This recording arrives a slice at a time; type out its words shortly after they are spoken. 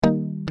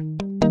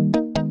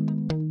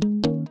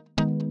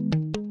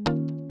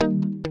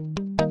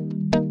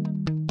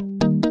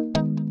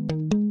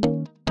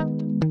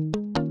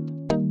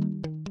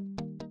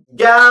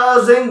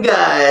Girls and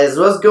guys,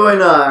 what's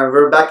going on?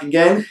 We're back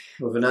again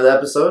with another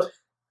episode,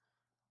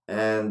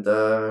 and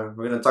we're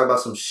gonna talk about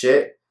some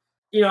shit.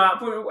 You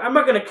know, I'm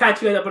not gonna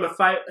catch you up in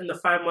the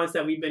 5 months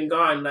that we've been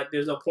gone. Like,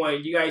 there's no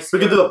point. You guys, We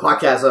can do a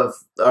podcast of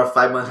our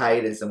 5 month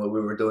hiatus and what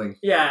we were doing.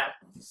 yeah.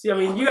 See, I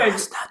mean, you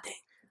guys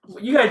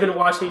been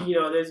watching.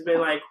 You know, there's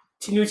been like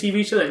new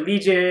TV shows like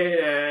Legion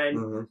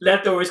and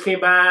Leftovers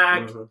came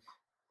back.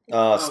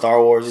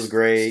 Star Wars is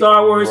great.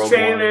 Star Wars Rogue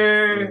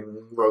trailer.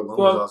 Rogue One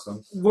was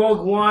awesome.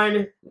 Rogue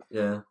One.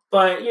 Yeah.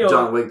 But, you know.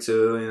 John Wick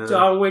 2. You know.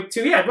 John Wick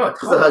 2. Yeah, bro.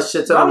 There's a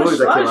shit ton of movies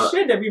that came A lot of out.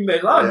 shit that we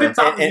made. A lot of good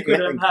topics we could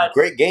have had.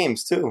 Great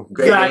games, too.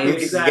 Great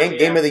games. Exactly,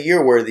 Game of the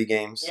Year worthy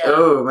games. Yeah.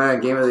 Oh, man.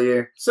 Game of the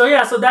Year. So,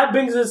 yeah. So, that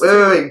brings us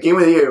Wait. Game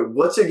of the Year.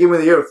 What's your Game of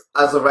the Year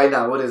as of right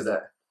now? What is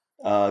that?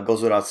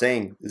 Goes without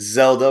saying.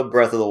 Zelda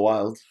Breath of the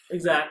Wild.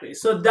 Exactly.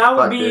 So, that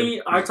would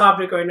be our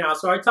topic right now.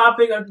 So, our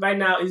topic right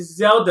now is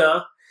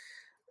Zelda.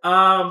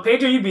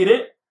 Pedro, you beat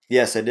it.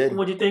 Yes, I did.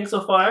 What'd you think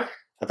so far?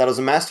 I thought it was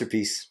a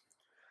masterpiece.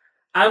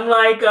 I'm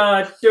like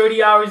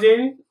 30 hours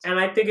in,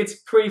 and I think it's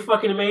pretty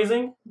fucking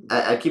amazing.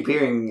 I keep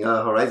hearing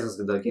Horizon's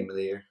the Game of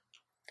the Year.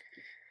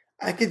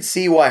 I could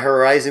see why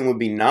Horizon would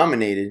be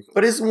nominated,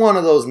 but it's one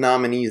of those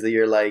nominees that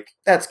you're like,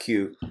 that's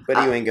cute,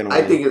 but you ain't gonna win.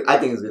 I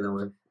think it's gonna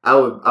win. I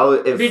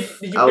would. If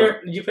Did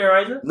you play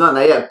Horizon? No,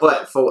 not yet.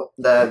 But for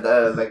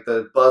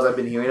the buzz I've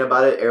been hearing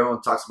about it,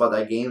 everyone talks about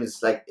that game.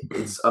 It's like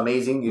it's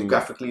amazing.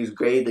 Graphically, it's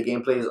great. The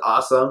gameplay is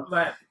awesome.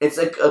 Right. It's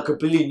like a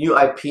completely new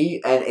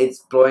IP, and it's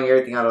blowing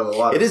everything out of the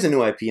water. It is a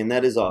new IP, and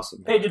that is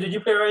awesome. Hey, did you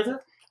play Horizon?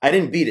 I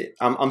didn't beat it.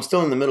 I'm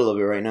still in the middle of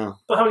it right now.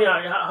 But how many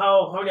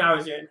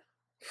hours you in?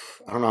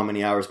 I don't know how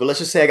many hours, but let's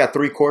just say I got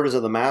 3/4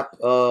 of the map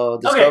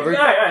discovered. Okay,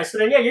 all right. So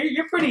then, yeah,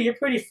 you're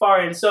pretty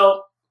far in.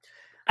 So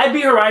I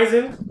beat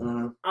Horizon.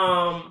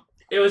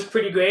 It was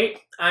pretty great.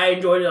 I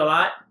enjoyed it a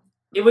lot.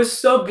 It was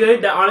so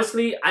good that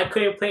honestly, I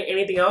couldn't play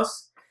anything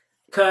else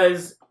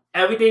because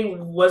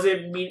everything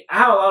wasn't me. I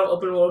have a lot of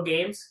open world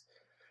games,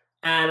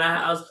 and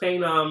I was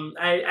playing.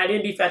 I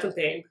didn't beat Phantom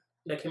Pain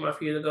that came out a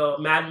few years ago.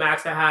 Mad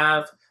Max, I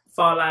have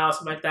Fallout,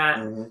 something like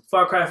that.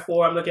 Far Cry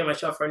 4. I'm looking at my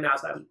shelf right now,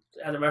 so I'm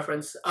as a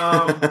reference.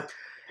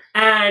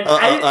 And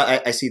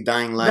I see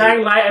Dying Light.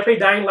 Dying Light. I played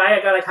Dying Light.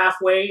 I got like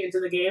halfway into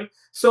the game.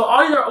 So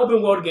all these are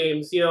open world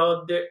games, you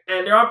know,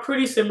 they're all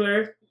pretty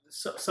similar,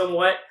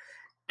 somewhat.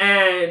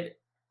 And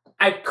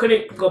I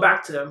couldn't go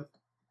back to them.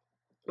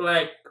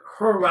 Like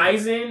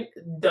Horizon,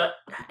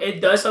 it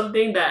does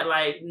something that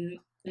like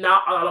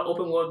not a lot of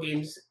open world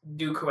games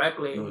do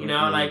correctly. You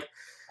know, like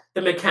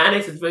the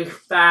mechanics is very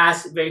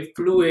fast, very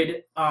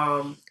fluid.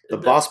 The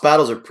boss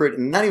battles are pretty.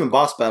 Not even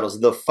boss battles.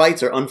 The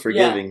fights are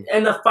unforgiving. Yeah,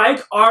 and the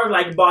fights are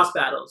like boss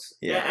battles.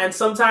 Yeah. And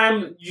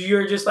sometimes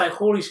you're just like,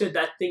 holy shit,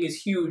 that thing is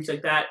huge.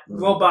 Like that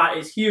robot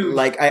is huge.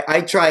 Like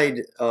I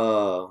tried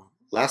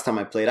last time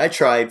I played. I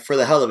tried for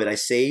the hell of it. I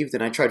saved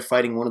and I tried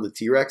fighting one of the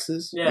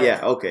T-Rexes.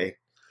 Yeah. Okay.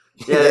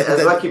 Yeah,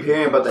 that's what I keep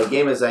hearing about that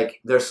game. Is like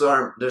there's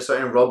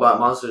certain robot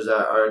monsters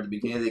that are at the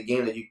beginning of the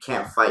game that you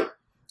can't fight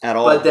at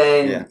all. But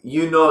then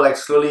like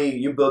slowly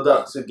you build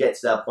up to get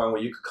to that point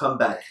where you could come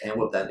back and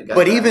whoop that guy.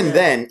 But even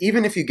then,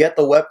 even if you get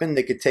the weapon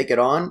that could take it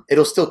on,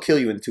 it'll still kill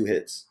you in 2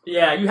 hits.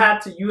 Yeah, you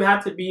have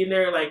to be in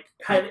there like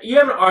you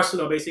have an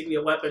arsenal basically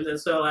of weapons, and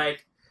so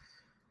like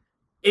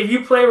if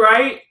you play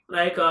right,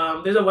 like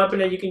there's a weapon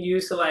that you can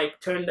use to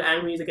like turn the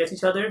enemies against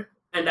each other.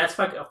 And that's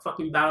like a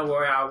fucking battle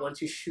royale.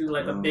 Once you shoot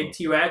like a big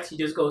T-Rex, he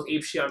just goes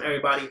apeshit on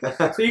everybody.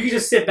 So you can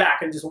just sit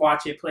back and just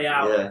watch it play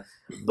out. Yeah.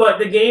 But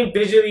the game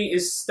visually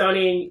is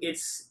stunning.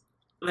 It's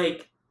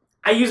like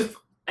if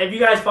you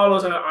guys follow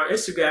us on our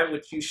Instagram,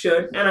 which you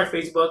should, and our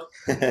Facebook,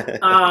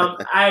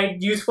 I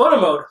use photo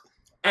mode.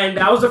 And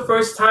that was the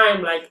first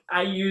time like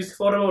I used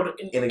photo mode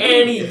in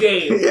any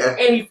game.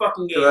 Any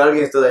fucking game. A lot of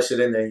games throw that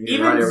shit in there.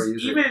 Even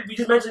we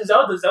just mentioned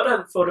Zelda. Zelda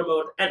has photo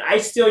mode. And I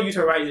still use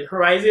Horizon.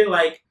 Horizon,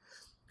 like,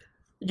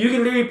 you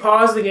can literally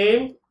pause the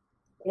game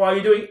while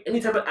you're doing any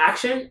type of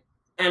action,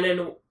 and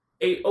then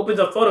it opens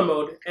up photo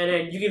mode, and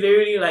then you can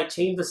literally like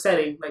change the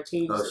setting, like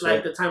change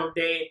like the time of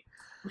day,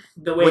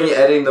 the way. When you're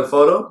editing the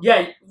photo.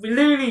 Yeah,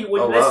 literally.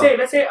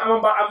 Let's say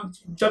I'm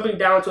jumping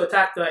down to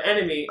attack the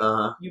enemy.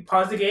 You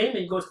pause the game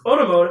and you go to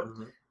photo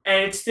mode,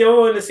 and it's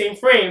still in the same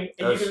frame,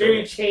 and you can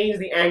literally change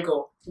the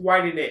angle,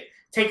 widen it,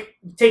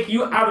 take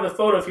you out of the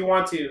photo if you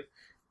want to,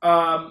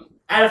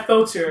 add a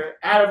filter,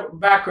 add a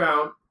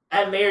background.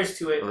 Add layers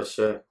to it. Oh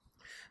shit!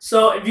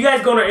 So if you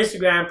guys go on our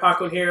Instagram,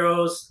 Popcorn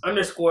Heroes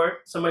 _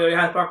 somebody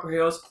already has Popcorn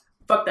Heroes.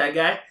 Fuck that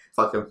guy.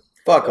 Fuck him.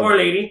 Fuck him. Or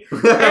lady.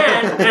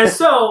 and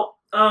so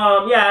in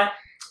that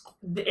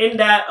in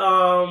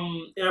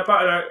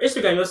our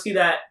Instagram, you'll see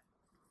that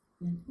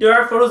there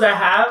are photos I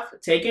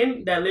have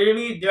taken that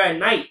literally they're at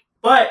night,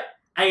 but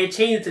I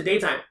changed it to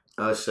daytime.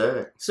 Oh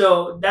shit!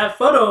 So that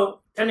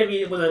photo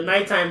technically was a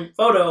nighttime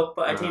photo,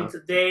 but I changed it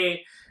to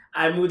day.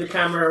 I moved the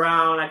camera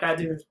around. I got a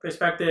different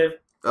perspective.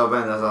 Oh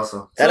man, that's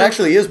awesome. That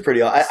actually is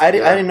pretty. I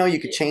didn't know you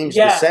could change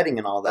the setting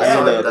and all that.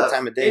 Yeah, the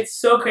time of day. It's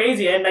so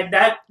crazy, and like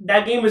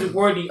that game is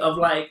worthy of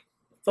like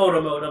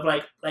photo mode of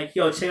like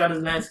yo, check out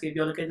this landscape.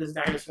 Yo, look at this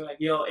dinosaur. Like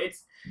yo,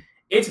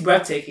 it's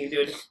breathtaking,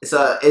 dude.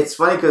 It's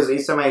funny because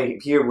each time I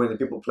hear when the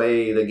people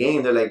play the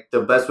game, they're like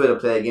the best way to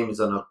play a game is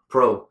on a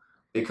pro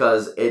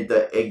because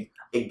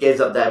it gives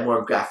up that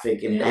more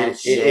graphic and that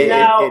shit.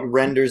 It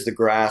renders the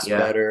grass Yeah.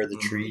 better, the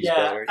trees Yeah,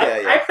 better.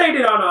 I played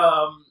it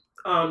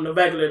on the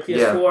regular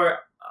PS4.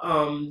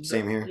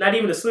 Same here. Not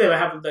even the Slim. I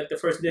have like the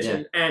first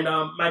edition, and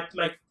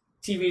my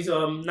TV's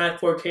not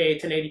 4K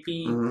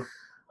 1080p.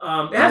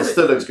 Mm-hmm. It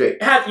still looks great.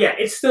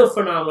 It's still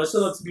phenomenal. It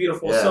still looks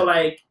beautiful. Yeah. So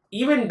like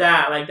even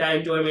that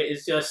enjoyment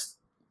is just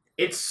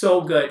it's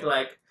so good.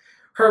 Like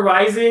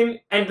Horizon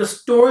and the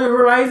story of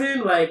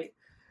Horizon, like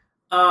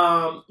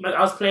I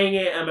was playing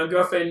it and my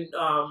girlfriend.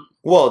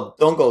 Well,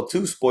 don't go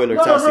too spoiler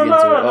tastic into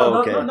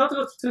it. Not to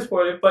go too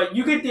spoiler, but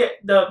you get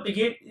the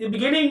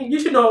beginning. You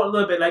should know a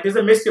little bit. Like there's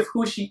a mystery of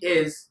who she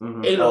is,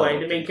 Aloy,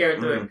 the main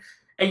character,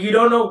 and you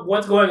don't know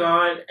what's going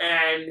on,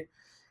 and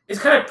it's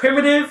kind of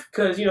primitive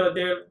because they're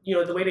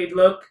the way they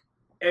look.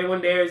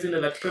 Everyone there is in a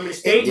like primitive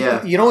state.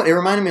 Yeah. You know what? It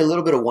reminded me a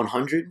little bit of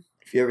 100.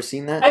 If you ever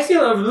seen that, I seen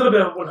a little bit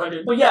of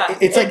 100, but yeah,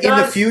 it's like in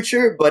the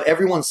future, but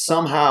everyone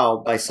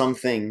somehow by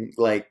something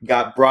like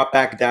got brought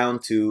back down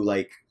to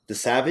like the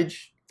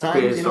savage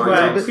times. You know,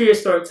 right,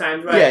 prehistoric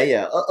times, right?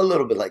 Yeah, a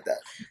little bit like that.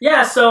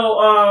 Yeah,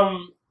 so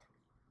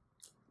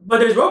but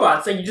there's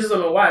robots, and you just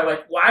don't know why.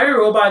 Like, why are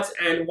robots,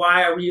 and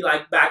why are we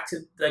like back to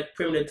like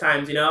primitive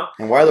times? And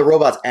why are the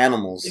robots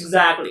animals?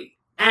 Exactly,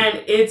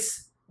 and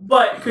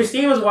But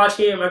Christine was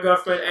watching it, my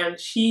girlfriend, and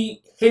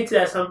she hinted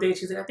at something.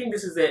 She's like, "I think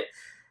this is it."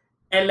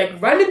 And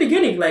like right in the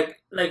beginning, like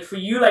for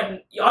you,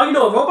 like all you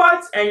know are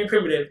robots and you're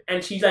primitive,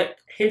 and she's like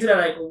hinted at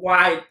like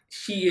why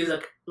she is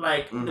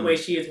like the way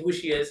she is, who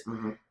she is,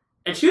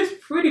 and she was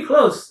pretty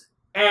close.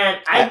 And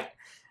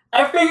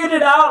I figured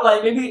it out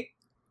like maybe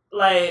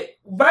like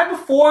right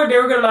before they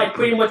were gonna like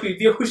pretty much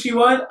reveal who she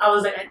was. I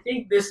was like, I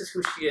think this is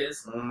who she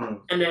is,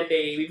 and then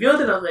they revealed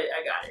it. And I was like,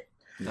 I got it.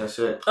 That's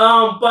it.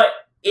 But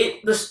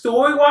the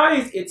story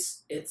wise,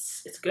 it's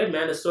good,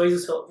 man. The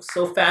stories are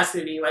so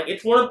fascinating. Like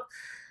it's one of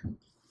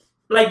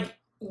like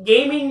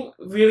gaming.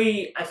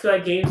 Really, I feel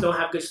like games don't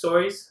have good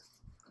stories.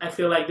 I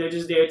feel like they're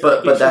just there to.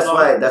 But that's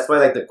why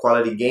like the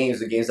quality games,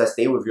 the games that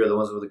stay with you, are the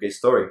ones with a great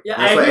story. Yeah,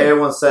 that's why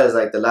everyone says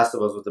like The Last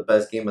of Us was the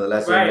best game of the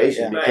last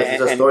generation because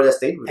it's a story that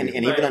stayed with you.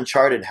 And even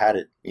Uncharted had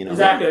it.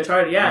 Exactly,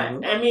 Uncharted. Yeah,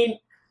 I mean,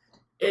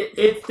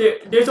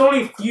 there's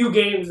only few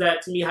games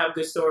that to me have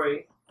good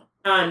story,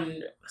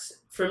 and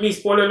for me,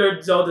 spoiler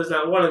alert, Zelda's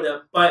not one of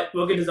them. But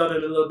we'll get to Zelda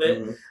in a little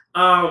bit.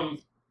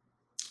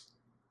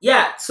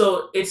 Yeah,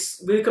 so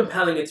it's really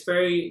compelling. It's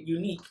very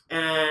unique,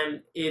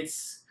 and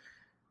it's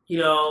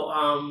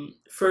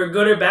for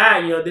good or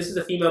bad, this is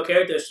a female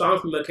character, a strong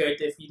female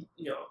character. If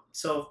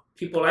so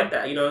people like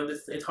that.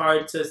 It's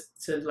hard to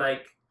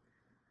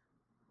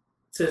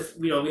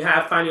we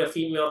have finding a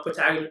female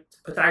protagonist,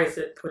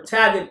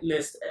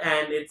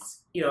 and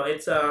it's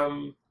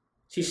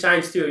she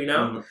shines through.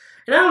 And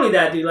not only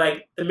that, dude,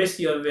 like the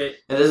mystery of it.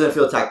 It doesn't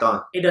feel tacked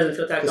on. It doesn't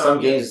feel tacked on.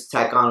 Some games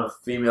tack on a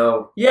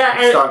female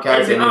strong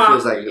character and it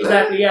feels like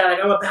exactly, yeah, like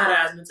I'm a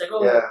badass, and it's like,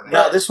 oh, yeah.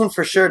 No, this one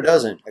for sure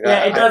doesn't.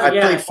 Like, it doesn't.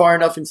 I played far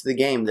enough into the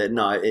game that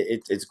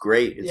it's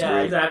great. It's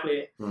great.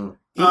 Exactly.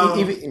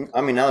 Even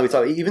now that we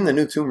talk, even the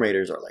new Tomb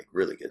Raiders are like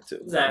really good too.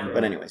 Exactly.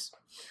 But anyways,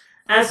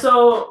 and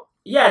so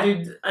yeah,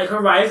 dude, like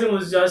Horizon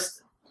was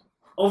just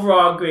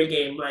overall a great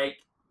game. Like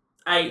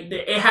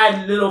it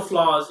had little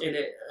flaws in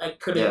it. I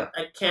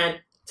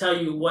can't tell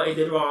you what it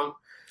did wrong.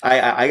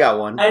 I got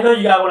one. I know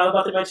you got one. I was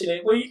about to mention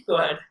it. Well, you go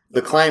ahead.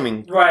 The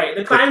climbing. Right.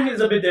 The climbing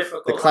is a bit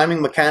difficult. The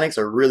climbing mechanics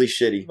are really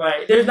shitty.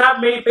 Right. There's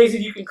not many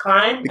places you can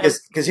climb.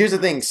 Because here's the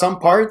thing. Some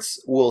parts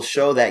will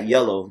show that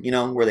yellow,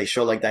 where they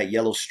show like that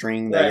yellow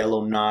string, that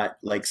yellow knot.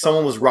 Like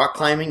someone was rock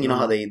climbing, you know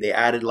how they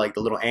added like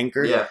the little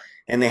anchor? Yeah.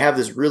 And they have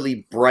this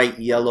really bright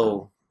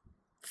yellow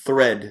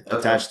thread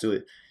attached to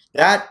it.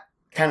 That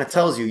kind of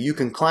tells you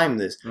can climb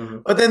this.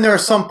 But then there are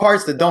some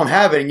parts that don't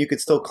have it and you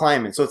could still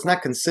climb it. So it's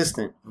not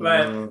consistent.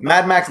 Right.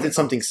 Mad Max did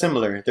something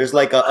similar. There's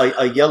like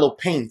a yellow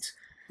paint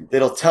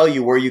that'll tell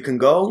you where you can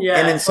go. Yeah.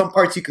 And in some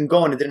parts you can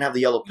go and it didn't have the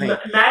yellow paint.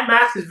 Mad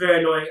Max is very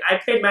annoying. I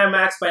played Mad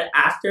Max but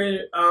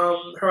after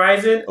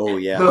Horizon. Oh,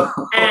 yeah.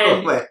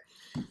 And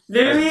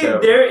literally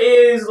there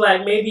is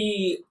like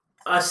maybe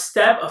a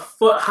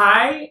foot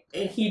high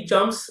and he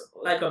jumps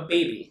like a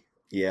baby.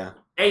 Yeah.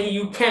 And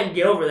you can't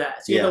get over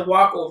that. So you have to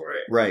walk over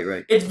it. Right,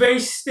 right. It's very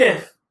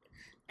stiff.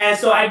 And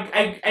so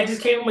I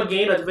just came from a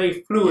game that's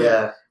very fluid.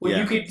 Yeah. Where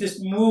you could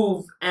just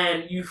move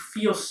and you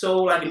feel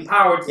so like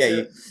empowered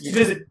to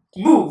just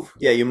move.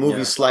 Yeah, you move,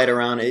 you slide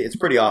around. It's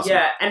pretty awesome.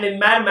 Yeah, and then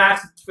Mad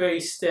Max is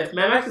very stiff.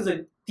 Mad Max is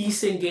a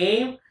decent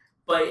game,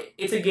 but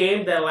it's a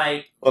game that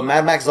like... Well,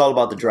 Mad Max is all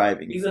about the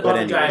driving. He's about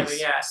the driving,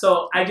 yeah.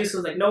 So I just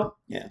was like, nope.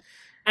 Yeah.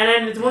 And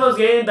then it's one of those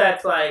games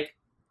that's like,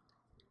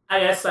 I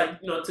guess like,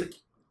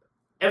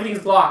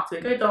 everything's blocked.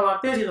 Like, hey, don't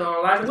lock this, you don't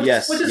unlock it,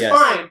 which is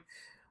fine.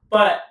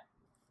 But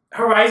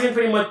Horizon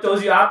pretty much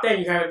throws you out there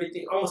and you have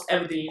everything, almost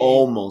everything you need.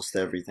 Almost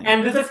everything.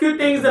 And there's a few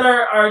things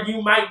that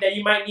you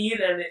might need,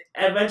 and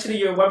eventually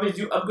your weapons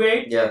do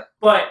upgrade. Yeah.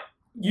 But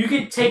you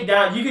could take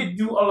down, you could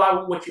do a lot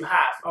with what you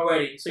have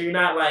already. So you're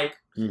not like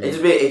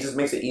it just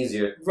makes it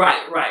easier.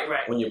 Right.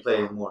 When you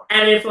play more.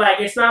 And if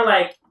it's not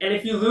like, and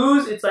if you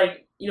lose, it's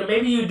like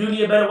maybe you do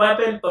need a better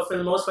weapon, but for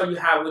the most part you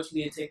have what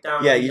you need to take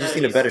down. Yeah, you just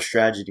need a better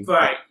strategy.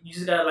 Right. You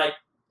just gotta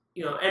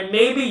and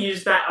maybe you're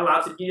just not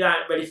allowed to. You're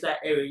not ready for that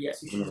area yet.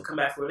 So you should just come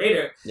back for it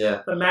later.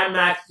 Yeah. But Mad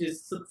Max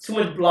is too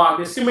much block.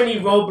 There's too many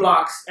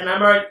roadblocks, and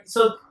I'm already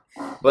so.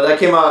 But that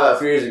came out a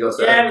few years ago,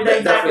 so yeah,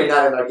 that's definitely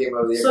not in our game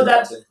of the year. So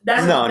that's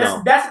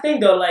the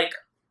thing though. Like,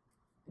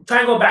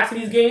 trying to go back to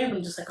these games,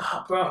 I'm just like,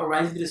 oh, bro,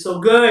 Horizon did it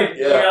so good.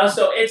 Yeah.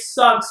 So it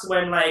sucks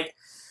when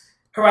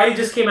Horizon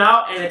just came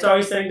out and it's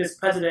already setting this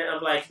precedent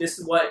of this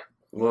is what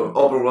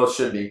open world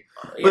should be.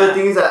 Yeah. But the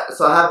thing is that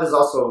I have this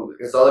also.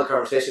 It's all the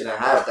conversation I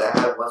had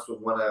once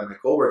with one of my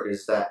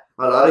coworkers that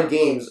a lot of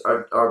games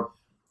are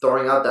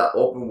throwing out that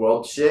open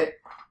world shit.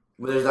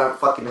 When there's not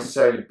fucking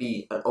necessarily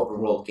be an open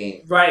world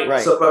game.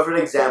 Right. So, for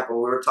an example,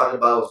 we were talking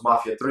about was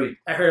Mafia 3.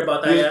 I heard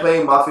about that. He was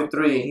playing Mafia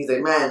 3, and he's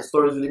like, "Man, the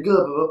story's really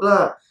good." Blah blah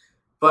blah.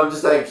 But I'm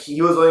just like,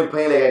 he was only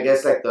playing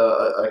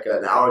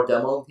an hour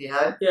demo he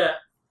had. Yeah.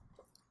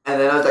 And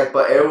then I was like,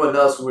 but everyone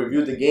else who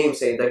reviewed the game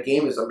saying that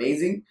game is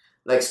amazing,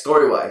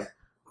 story wise.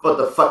 But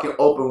the fucking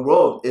open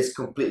world is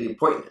completely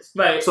pointless.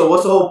 Right. So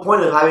what's the whole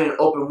point of having an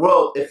open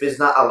world if it's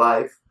not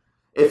alive,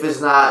 if it's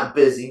not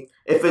busy,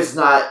 if it's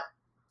not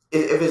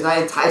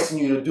enticing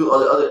you to do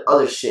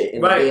other shit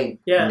in the game?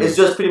 Yeah. It's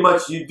just pretty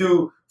much you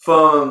do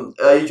from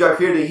you drive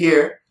here to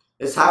here.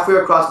 It's halfway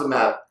across the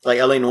map. Like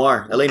L.A.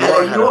 Noire.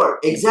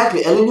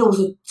 Exactly. L.A. Noire was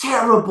a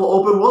terrible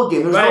open world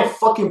game. There's no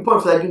fucking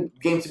point for that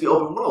game to be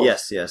open world.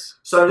 Yes.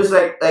 So I'm just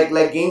like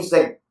games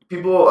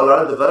people, a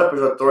lot of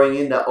developers are throwing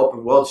in that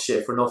open world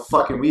shit for no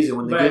fucking reason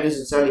when the game doesn't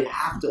necessarily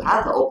have to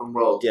have the open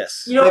world.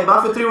 Yes.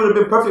 Mafia 3 would have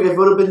been perfect if it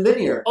would have been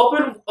linear.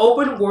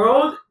 Open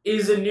world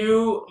is a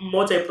new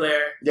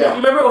multiplayer. Yeah. You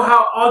remember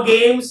how all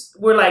games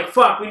were like,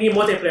 fuck, we need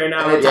multiplayer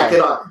now. And tack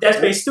it on. Dead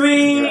Space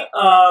 3,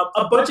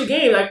 a bunch of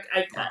games.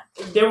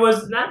 There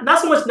was not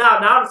so much now.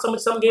 Now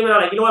some games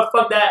are like, you know what,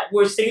 fuck that.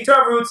 We're sticking to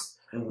our roots.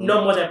 Mm-hmm.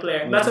 No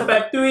multiplayer. Mass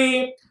Effect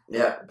 3,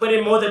 put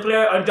in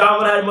multiplayer.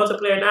 Andromeda had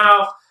multiplayer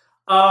now.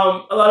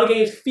 A lot of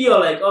games feel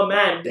like, oh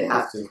man, they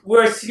have to.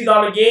 We're a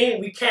 $60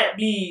 game. We can't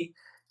be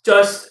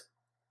just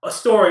a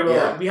story mode.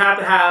 Yeah. We have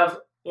to have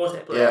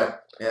multiplayer.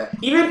 Yeah.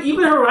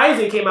 Even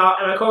Horizon came out,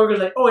 and my coworker's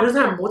like, oh, it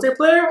doesn't have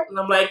multiplayer? And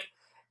I'm like,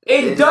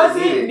 it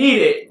doesn't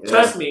need it. Yeah.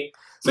 Trust me.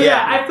 So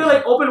I feel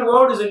like open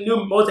world is a new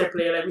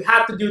multiplayer. Like, we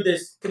have to do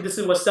this because this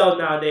is what sells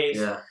nowadays.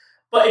 Yeah.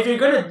 But if you're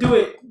gonna do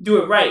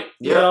it right.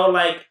 You know,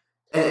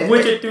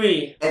 Witcher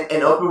 3.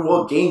 And open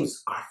world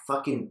games are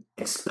fucking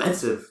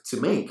expensive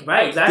to make.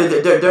 Right,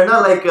 exactly. They're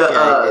not like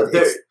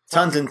it's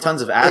tons and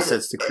tons of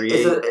assets to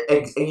create.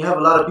 And you have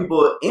a lot of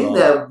people in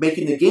there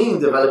making the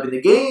game, developing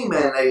the game,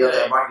 and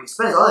marketing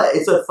expense, all that.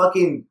 It's a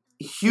fucking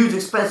huge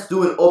expense to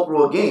do an open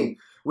world game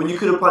when you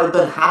could have probably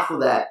done half of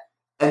that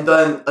and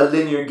done a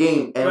linear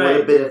game and would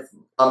have been an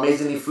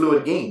amazingly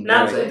fluid game.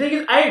 Now, the thing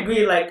is, I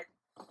agree. Like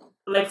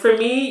for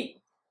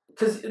me,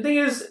 because the thing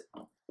is,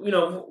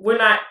 we're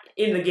not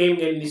in the gaming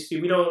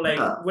industry. We don't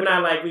we're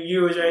not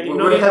reviewers or anything.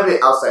 We're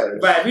heavy outsiders.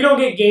 Right. We don't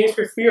get games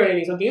for free or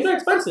anything. So games are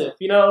expensive.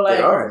 They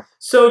are.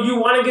 So you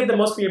want to get the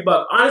most for your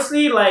buck.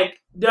 Honestly,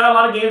 there are a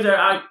lot of games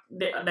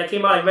that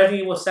came out, like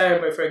Resident Evil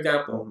 7, for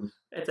example. Mm-hmm.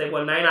 It's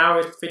 9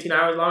 hours, 15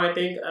 hours long, I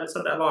think. It's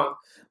not that long.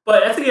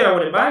 But that's a game I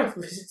wouldn't buy for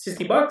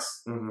 $60.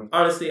 Mm-hmm.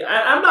 Honestly,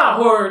 I'm not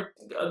a horror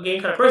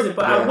game kind of person,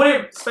 but I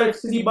wouldn't spend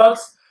 $60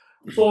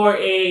 for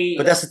a.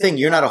 But that's the thing.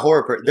 You're not a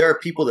horror person. There are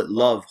people that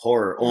love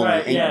horror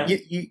only, and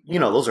you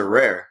know those are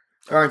rare.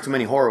 There aren't too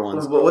many horror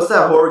ones. What's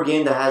that horror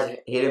game that has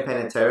Hayden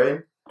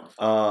Panettiere?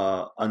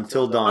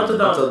 Until Dawn.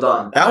 Until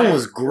Dawn. That one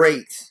was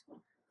great.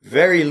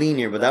 Very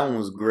linear, but that one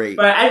was great.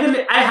 But I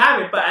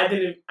have it, but I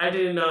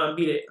didn't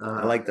beat it.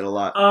 I liked it a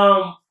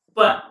lot.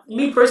 But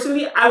me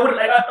personally, I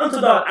wouldn't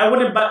Until Dawn. I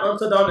wouldn't buy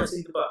Until Dawn at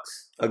 $60.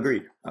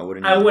 Agreed. I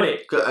wouldn't. I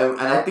wouldn't.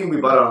 And I think we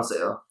bought it on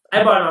sale.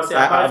 I bought it on sale.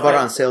 I bought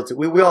it on sale too.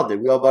 We all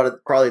did. We all bought it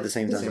probably at the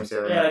same time.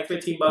 Yeah,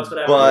 $15,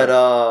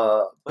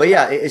 whatever. But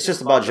yeah, it's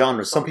just about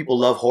genres. Some people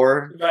love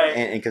horror, right?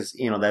 And because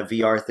that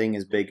VR thing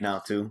is big now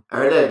too. I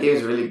heard that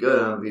game's really good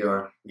on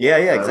VR. Yeah,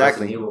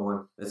 exactly. That's a new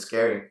one. It's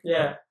scary.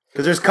 Yeah.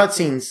 Because there's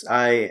cutscenes.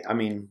 I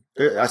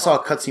saw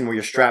a cutscene where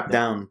you're strapped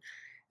down,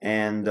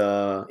 and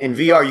in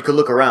VR you could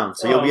look around,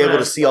 so you'll be able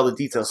to see all the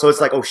details. So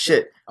it's like, oh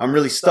shit, I'm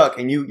really stuck,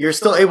 and you're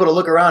still able to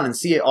look around and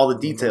see all the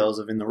details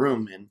of in the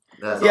room. And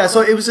awesome.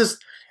 So it was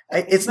just.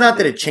 It's not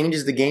that it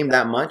changes the game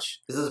that much,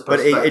 but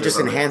it just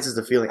enhances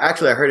the feeling.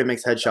 Actually, I heard it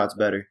makes headshots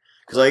better.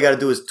 Because all you got to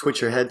do is twitch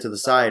your head to the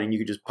side and you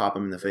can just pop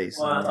them in the face.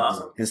 Wow, that's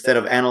awesome. Instead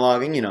of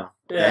analoging,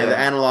 the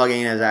analog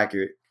ain't as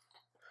accurate.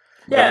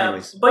 Yeah,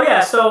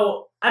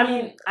 so,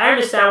 I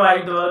understand why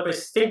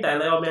developers think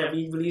that. Oh man, if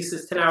we release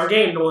this 10-hour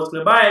game, no one's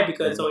going to buy it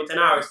because it's only 10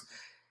 hours.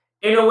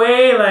 In a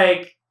way,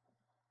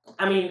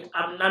 I'm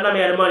not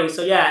made out of money,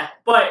 so yeah.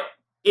 But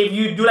if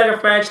you do a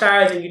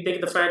franchise and you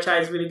think the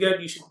franchise is really good,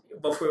 you should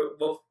vote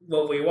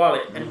for your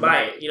wallet and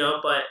buy it,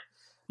 But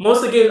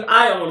most of the games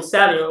I own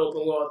sadly are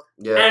open world.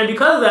 Yeah. And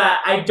because of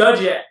that, I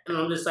judge it, and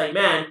I'm just like,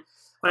 man,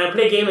 when I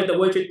play games like The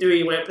Witcher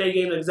 3, when I play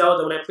games like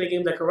Zelda, when I play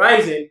games like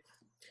Horizon,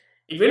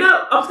 if you're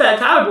not up to that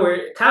caliber,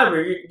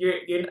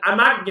 you're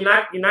not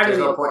There's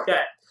gonna no point.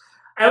 that.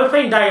 I was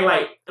playing Dying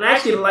Light, and I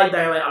actually like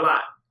Dying Light a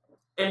lot.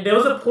 And there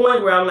was a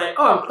point where I'm like,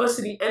 oh, I'm close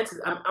to the end.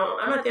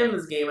 I'm at the end of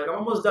this game. Like, I'm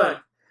almost done.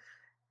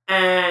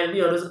 And,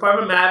 there's a part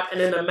of a map, and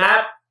then the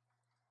map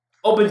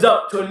opens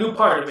up to a new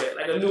part of it,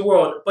 like a new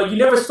world. But you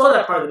never saw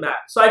that part of the map.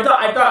 So I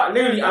thought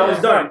literally I was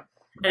done.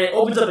 And it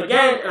opens up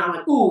again, and I'm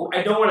like, ooh,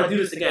 I don't want to do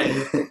this again.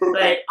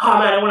 Like, oh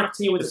man, I want to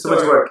continue with the It's so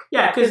story. much work.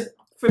 Yeah, because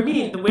for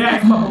me, the way I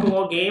fuck open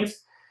world games,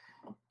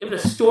 if the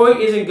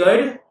story isn't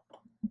good,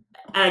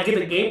 and I get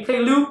the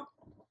gameplay loop,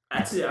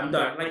 that's it, I'm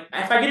done. Like,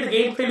 if I get the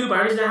gameplay loop, I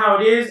understand how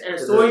it is, and the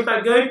story's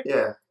not good,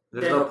 Yeah.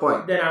 There's no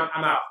point. then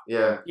I'm out.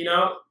 Yeah.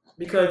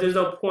 Because there's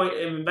no point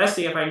in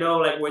investing if I know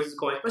like where this is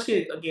going.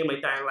 Especially a game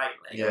like Dying Light.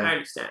 Like, Yeah. I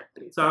understand.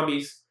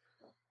 Zombies,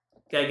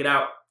 gotta get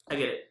out. I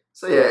get it.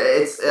 So yeah,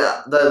 it's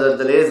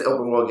the latest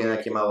open world game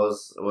that came out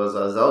was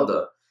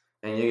Zelda,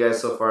 and you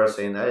guys so far are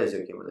saying that is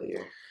your game of the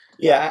year.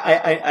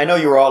 Yeah, I know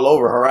you were all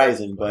over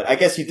Horizon, but I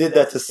guess you did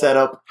that to set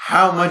up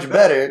how much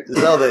better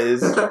Zelda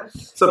is.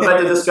 So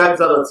Peter, describe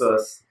Zelda to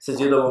us, since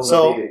you're the one who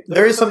So beat it.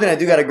 there is something I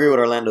do got to agree with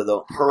Orlando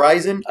though.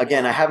 Horizon,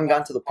 again, I haven't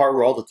gotten to the part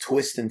where all the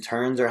twists and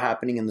turns are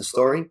happening in the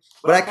story,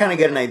 but I kind of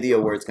get an idea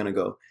where it's gonna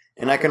go,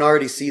 and I can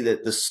already see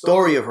that the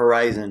story of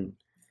Horizon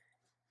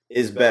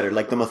is better.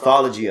 Like the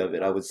mythology of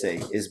it, I would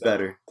say, is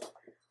better.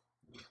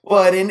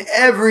 But in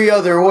every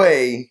other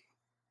way,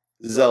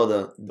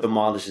 Zelda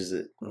demolishes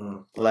it.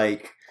 Mhm.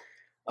 Like,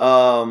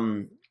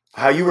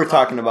 how you were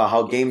talking about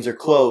how games are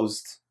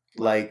closed.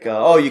 Like,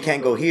 oh, you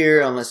can't go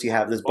here unless you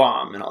have this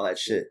bomb and all that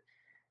shit.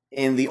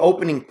 In the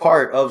opening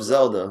part of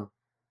Zelda,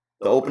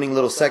 the opening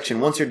little section,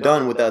 once you're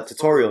done with that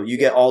tutorial, you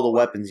get all the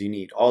weapons you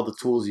need, all the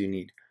tools you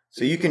need.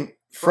 So you can,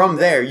 from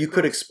there, you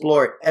could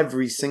explore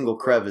every single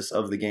crevice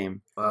of the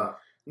game. Wow.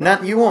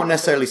 You won't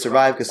necessarily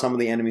survive because some of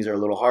the enemies are a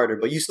little harder,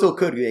 but you still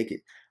could make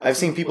it. I've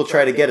seen people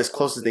try to get as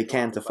close as they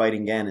can to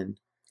fighting Ganon.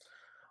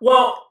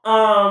 Well,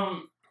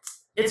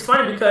 it's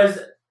funny because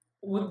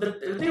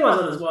the thing about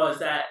Zelda as well is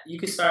that you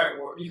could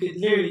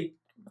literally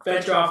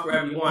venture off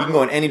wherever you You want. can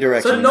go in any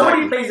direction. So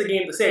nobody exactly. plays the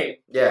game the same.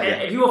 Yeah.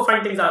 And you will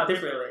find things out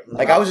differently.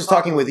 Like I was just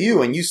talking with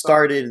you, and you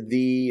started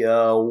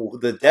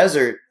the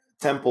desert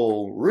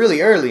temple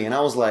really early, and I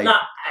was like, No,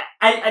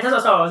 I that's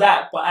not how I was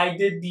at, but I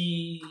did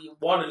the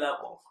water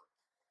level.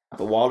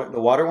 the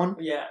water one.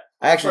 Yeah.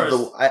 I actually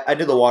First. I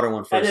did the water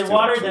one first. I did too,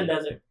 water, actually. then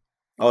desert.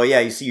 Oh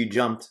yeah, you see, you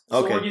jumped. So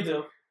Okay, what do you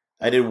do?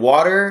 I did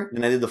water,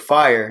 then I did the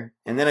fire,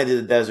 and then I did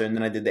the desert, and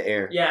then I did the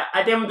air. Yeah,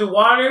 I think I'm gonna do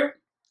water.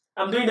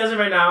 I'm doing desert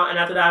right now, and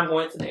after that, I'm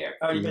going to the air.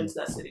 I've already been to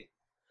that city.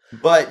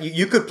 But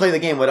you could play the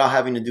game without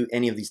having to do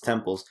any of these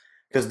temples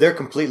because they're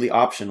completely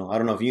optional. I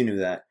don't know if you knew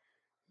that.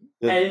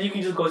 And you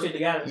can just go straight to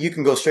Ganon. You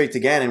can go straight to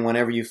Ganon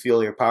whenever you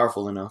feel you're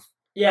powerful enough.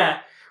 Yeah.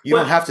 You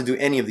don't have to do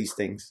any of these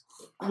things.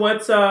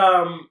 What's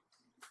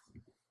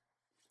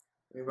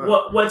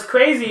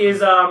crazy is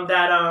that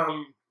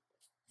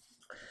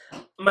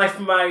my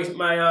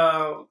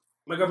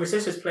girlfriend's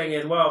sister's playing it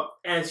as well,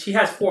 and she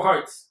has 4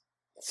 hearts.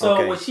 So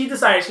Okay. what she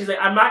decided, she's like,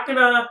 I'm not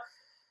gonna.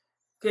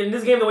 In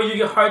this game, the way you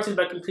get hearts is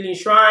by completing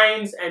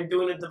shrines and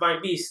doing the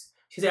divine beast.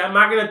 She said, I'm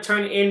not gonna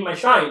turn in my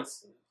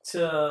shrines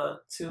to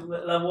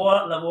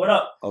level it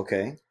up.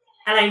 Okay.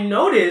 And I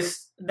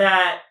noticed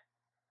that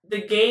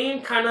the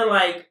game kind of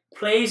like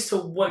plays to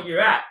what you're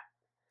at.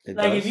 It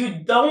Like does. if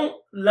you don't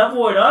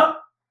level it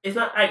up, it's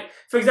not like,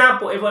 for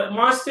example, if a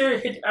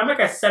monster I'm like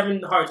at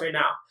 7 hearts right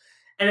now,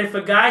 and if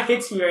a guy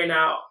hits me right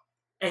now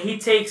and he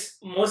takes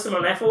most of my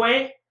life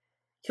away,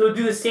 he'll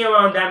do the same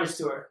amount of damage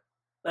to her.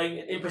 Like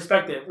in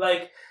perspective,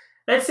 like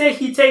let's say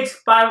he takes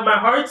 5 of my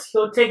hearts,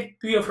 he'll take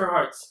 3 of her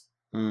hearts.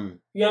 Mm.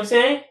 You know what I'm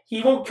saying?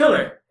 He won't kill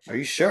her. Are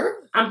you sure?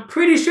 I'm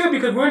pretty sure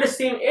because we're in the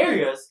same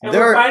areas and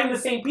There we're are- fighting the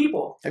same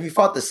people. Have you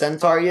fought the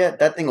centaur yet?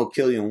 That thing will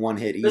kill you in one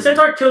hit. Easy. The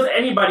centaur kills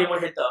anybody in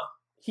one hit though.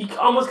 He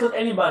almost kills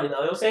anybody though.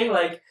 You know what I'm saying?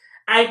 Like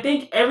I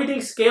think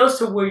everything scales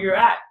to where you're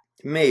at.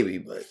 Maybe,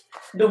 but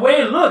The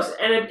way it looks,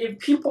 and if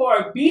people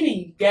are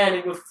beating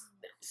Ganon with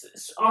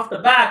off the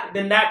bat,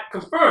 then that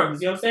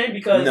confirms. You know what I'm saying?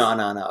 Because no.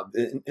 No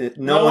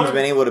No one's one?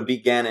 been able to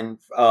beat Ganon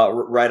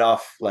right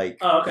off, like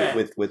Oh, okay.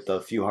 with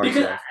a few hearts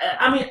because left.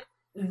 I mean,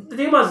 the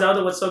thing about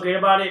Zelda, what's so great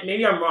about it?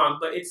 Maybe I'm wrong,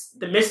 but it's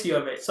the mystery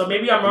of it. So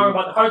maybe I'm wrong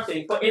about the heart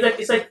thing, but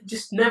it's like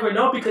just never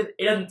know because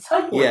it doesn't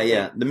tell you. Yeah, anything.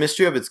 yeah. The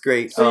mystery of it's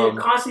great. So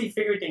you're constantly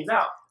figuring things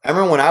out. I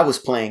remember when I was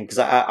playing, because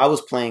I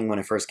was playing when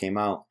it first came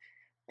out,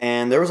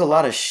 and there was a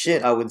lot of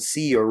shit I would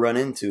see or run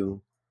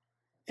into,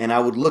 and I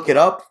would look it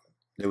up.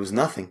 There was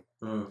nothing.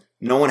 Mm.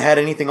 No one had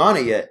anything on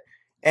it yet.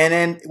 And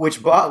then,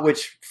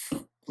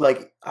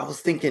 like, I was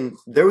thinking,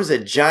 there was a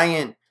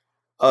giant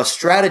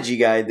strategy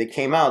guide that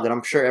came out that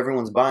I'm sure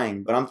everyone's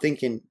buying, but I'm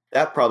thinking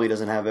that probably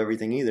doesn't have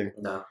everything either.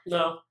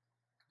 No.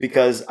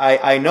 Because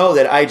I know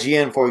that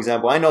IGN, for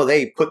example, I know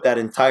they put that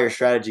entire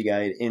strategy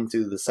guide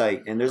into the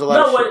site, and there's a lot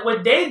of shit.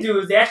 What they do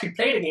is they actually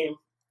play the game.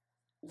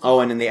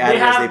 Oh, and then they add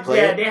it as they play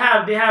yeah,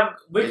 it? they have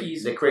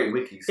wikis. They create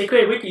wikis. They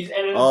create wikis,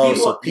 and then Oh,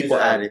 people, so people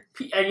add it.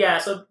 and yeah,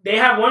 so they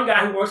have one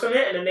guy who works on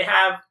it, and then they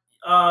have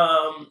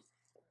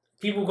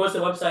people who go to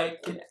the website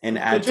And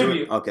add to it?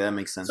 contribute. Okay, that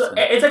makes sense. So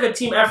then. it's like a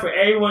team effort.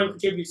 Everyone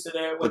contributes to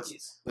their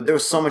wikis. But there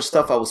was so much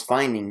stuff I was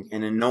finding,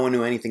 and then no one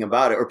knew anything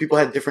about it, or people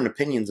had different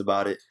opinions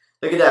about it.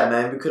 Look at that,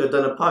 man. We could have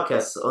done a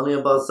podcast only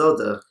about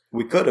Zelda.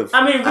 We could have.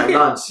 I mean, we At can,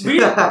 launch.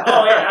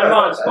 at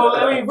launch. Well,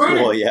 I mean,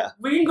 Well, yeah.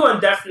 we can go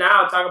in depth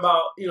now and talk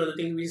about the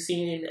things we've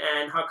seen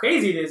and how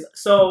crazy it is.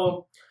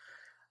 So,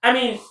 I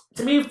mean,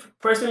 to me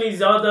personally,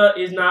 Zelda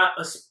is not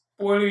a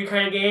spoilery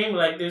kind of game.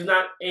 Like, there's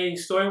not any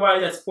story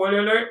wise that's spoiler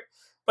alert.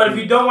 But if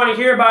you don't want to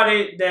hear about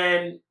it,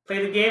 then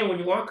play the game when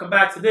you want. Come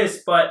back to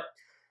this. But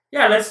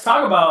yeah, let's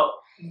talk about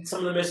some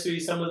of the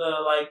mysteries, some of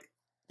the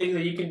things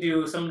that you can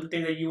do, some of the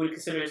things that you would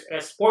consider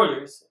as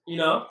spoilers.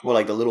 Well,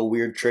 like the little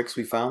weird tricks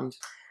we found.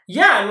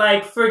 Yeah,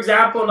 like for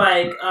example,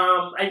 like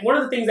one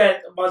of the things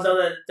that about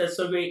Zelda that's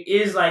so great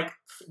is like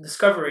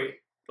discovery.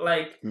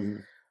 Like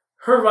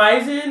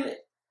Horizon,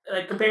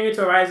 like comparing it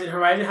to Horizon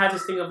has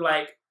this thing of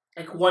like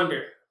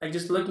wonder, like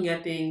just looking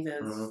at things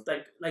and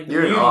like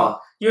You're in awe.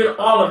 You're in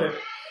all of it.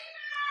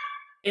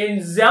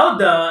 In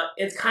Zelda,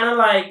 it's kind of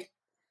like,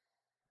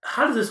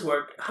 how does this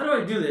work? How do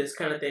I do this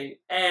kind of thing?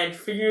 And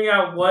figuring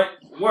out what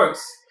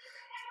works.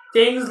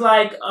 Things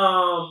like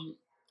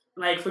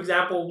for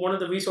example, one of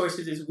the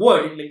resources is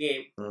wood in the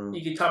game.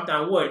 You can chop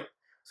down wood.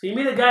 So you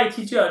meet a guy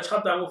teach you how to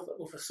chop down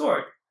with a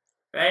sword,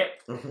 right?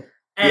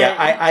 And yeah,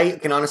 I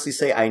can honestly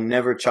say I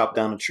never chopped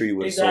down a tree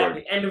with a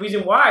sword. And the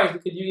reason why is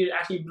because you can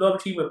actually blow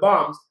up a tree with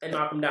bombs and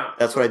knock them down.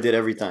 That's what I did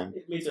every time.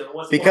 Me too.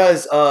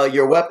 Because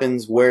your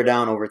weapons wear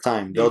down over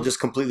time. They'll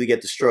just completely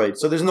get destroyed.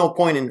 So there's no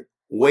point in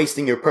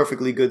wasting your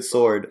perfectly good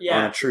sword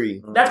on a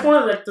tree. That's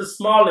one of the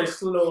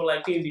smallest little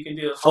things you can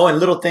do. Oh, and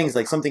little things,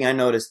 like something I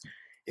noticed.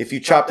 If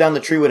you chop down the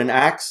tree with an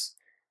axe,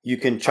 you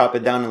can chop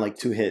it down in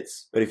 2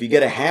 hits. But if you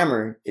get a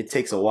hammer, it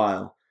takes a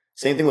while.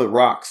 Same thing with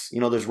rocks.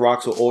 There's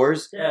rocks with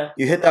ores. Yeah.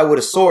 You hit that with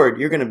a sword,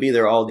 you're going to be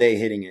there all day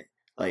hitting it.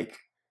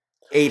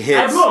 8 hits.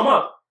 I blow them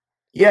up.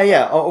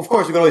 Yeah. Oh, of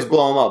course, we can always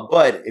blow them up.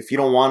 But if you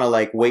don't want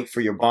to wait for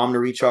your bomb to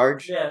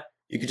recharge,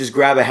 you could just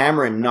grab a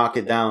hammer and knock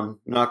down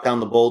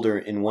the boulder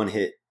in 1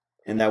 hit.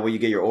 And that way you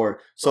get your ore.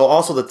 So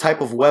also the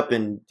type of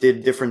weapon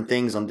did different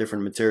things on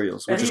different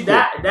materials, which is cool.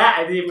 That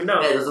I didn't even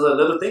know. Yeah, those are the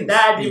little things.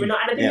 That I didn't even know.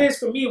 And the thing is,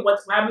 for me, what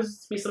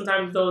happens to me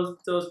sometimes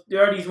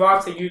there are these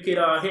rocks that you could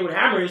hit with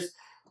hammers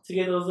to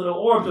get those little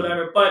orbs, or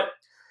whatever. But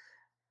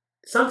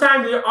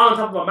sometimes they're on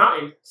top of a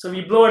mountain, so if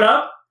you blow it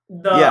up,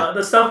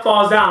 the stuff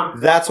falls down.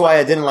 That's why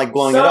I didn't like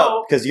blowing it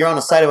up, because you're on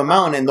the side of a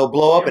mountain and they'll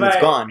blow up and it's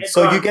gone.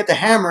 Gone. You get the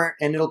hammer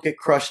and it'll get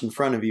crushed in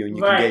front of you and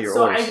you can get your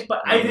ores.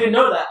 But I didn't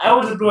know that. I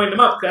was just blowing them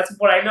up because that's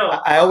what I know.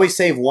 I always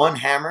save 1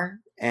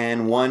 hammer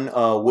and 1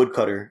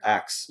 woodcutter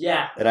axe.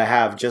 Yeah. That I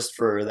have just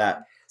for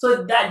that.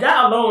 So that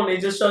alone, it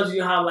just shows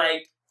you how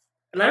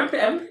and I've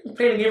been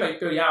playing the game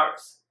 30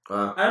 hours.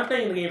 Wow. I've been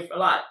playing the game for a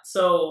lot,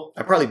 so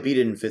I probably beat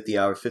it in 50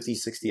 hours, 50,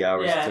 60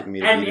 hours. Yeah, it took me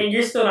to and beat it.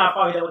 you're still not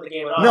probably done with the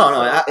game at all.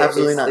 No,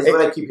 absolutely not. It's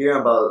what I keep hearing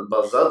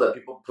about Zelda.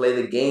 People play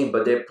the game,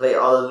 but they play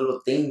all the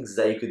little things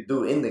that you could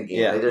do in the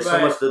game. Yeah. There's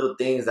so much little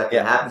things that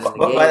can happen in the game.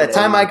 But by the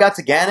time I got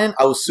to Ganon,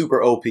 I was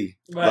super OP.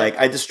 Right.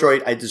 I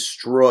destroyed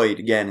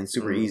Ganon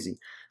super easy.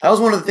 That was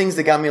one of the things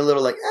that got me a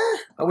little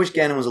I wish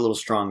Ganon was a little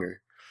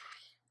stronger.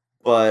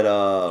 But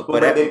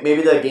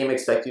maybe the game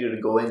expected you to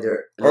go in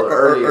there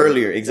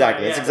earlier.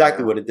 Exactly. Yeah, That's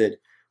exactly what it did.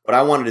 But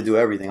I wanted to do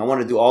everything. I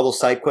wanted to do all those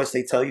side quests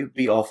they tell you,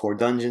 beat all 4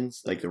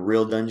 dungeons, like the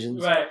real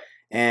dungeons, right,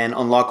 and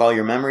unlock all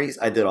your memories.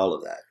 I did all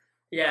of that.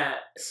 Yeah.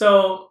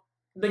 So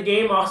the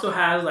game also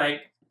has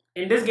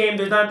in this game,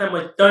 there's not that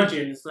much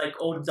dungeons like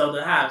old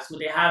Zelda has. What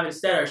they have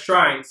instead are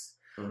shrines,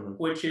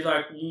 which is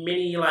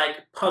mini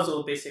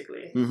puzzle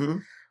basically. Mm-hmm.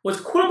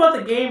 What's cool about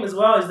the game as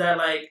well is that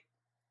like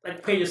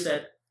Pedro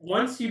said,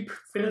 once you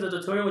finish the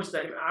tutorial, which is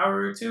an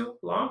hour or 2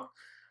 long,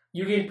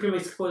 you can pretty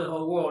much explore the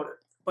whole world.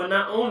 But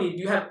not only do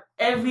you have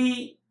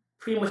every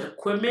pretty much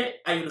equipment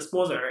at your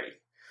disposal already.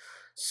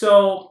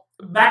 So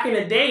back in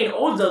the day in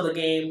old Zelda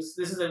games,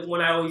 this is the one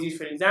I always use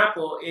for an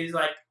example, is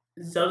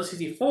Zelda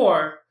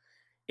 64.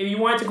 If you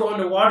wanted to go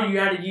underwater, you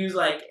had to use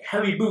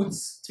heavy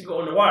boots to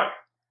go underwater.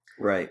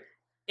 Right.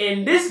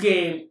 In this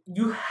game,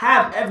 you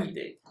have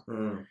everything.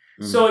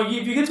 So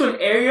if you get to an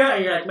area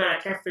and you're man, I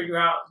can't figure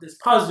out this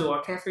puzzle, or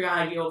I can't figure out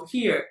how to get over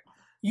here,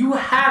 you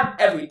have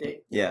everything.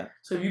 Yeah.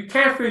 So if you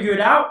can't figure it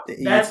out,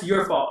 that's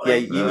your fault. Yeah,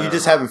 you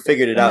just haven't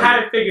figured it out. You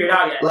haven't figured it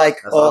out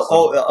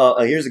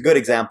yet. Here's a good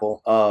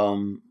example.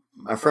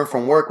 My friend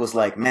from work was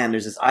like, man,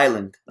 there's this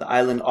island. The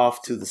island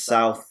off to the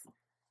south,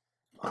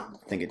 I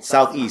think it's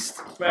southeast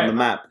on the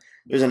map.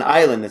 There's an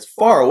island that's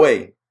far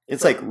away.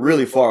 It's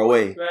really far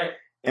away. Right.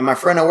 And my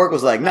friend at work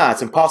was like, nah,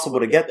 it's impossible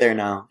to get there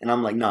now. And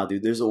I'm like, nah,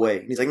 dude, there's a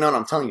way. And he's like, no,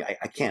 I'm telling you,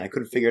 I can't. I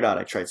couldn't figure it out.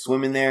 I tried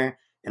swimming there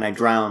and I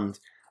drowned.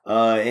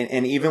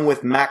 And even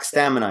with max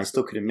stamina, I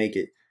still couldn't make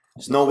it.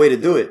 There's no way to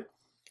do it.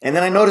 And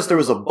then I noticed there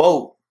was a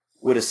boat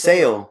with a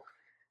sail.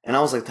 And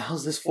I was like, the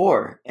hell's this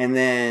for? And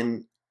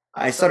then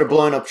I started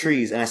blowing up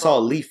trees, and I saw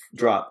a leaf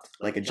dropped,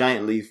 like a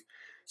giant leaf.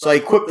 So I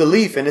equipped the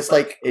leaf, and it's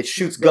like it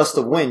shoots gusts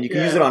of wind. You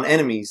can use it on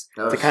enemies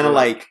to kind of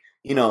like,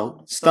 you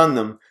know, stun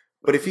them.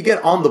 But if you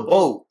get on the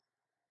boat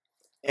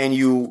and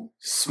you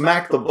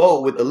smack the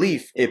boat with the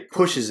leaf, it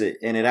pushes it,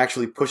 and it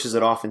actually pushes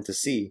it off into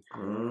sea.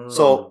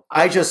 So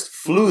I just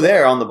flew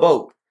there on the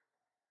boat.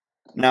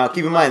 Now,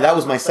 keep in mind, that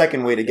was my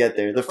second way to get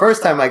there. The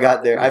first time I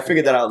got there, I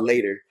figured that out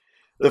later.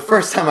 The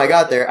first time I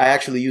got there, I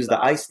actually used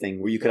the ice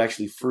thing where you could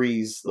actually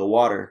freeze the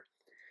water.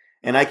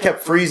 And I kept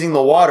freezing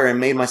the water and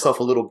made myself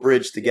a little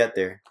bridge to get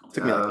there. It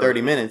took me like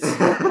 30 minutes,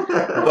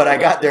 but I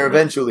got there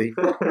eventually.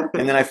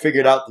 And then I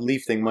figured out the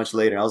leaf thing much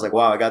later. I was like,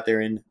 wow, I got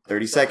there in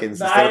 30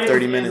 seconds instead of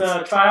 30 minutes. Is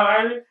a trial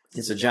island?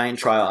 It's a giant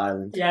trial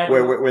island. Yeah,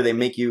 where they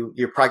make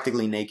you're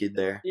practically naked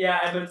there. Yeah,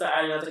 I've been to the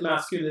island. I took my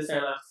scooter this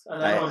and left.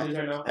 I don't want to do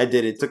that now. I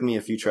did. It took me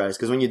a few tries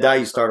because when you die,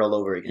 you start all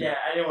over again. Yeah,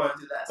 I didn't want to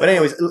do that. But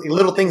anyways,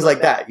 little things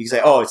like that. You say,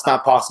 oh, it's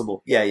not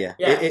possible. Yeah.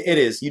 It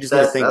is. You just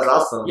need to think. That's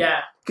awesome.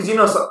 Yeah. Because you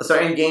know,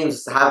 certain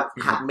games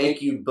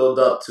make you build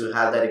up to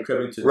have that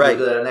equipment to do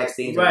the next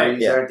thing, to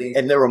do certain things.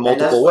 And there were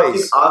multiple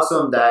ways. It's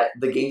awesome that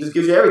the game just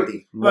gives you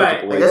everything.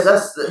 Multiple ways. Like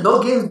that's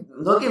no game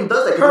does that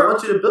because they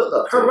want you to build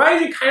up.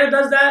 Horizon kind of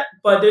does that,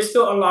 but there's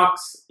still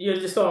unlocks.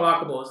 There's still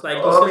unlockables. Like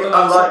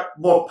unlock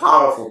more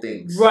powerful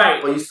things,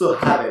 right? But you still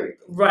have everything.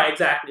 Right,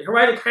 exactly.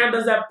 Horizon kind of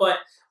does that, but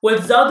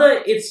with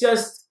Zelda,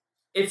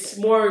 it's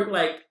more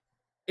like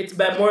it's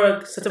about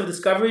more sense of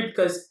discovery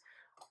because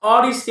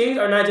all these things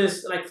are not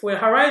just like for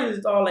Horizon,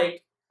 it's all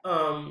like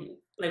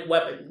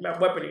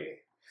weaponry.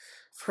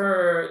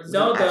 For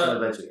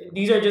Zelda,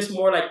 these are just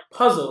more like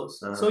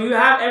puzzles. So you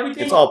have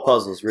everything. It's all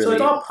puzzles, really. So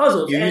it's all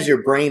puzzles. You use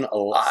your brain a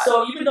lot.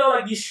 So even though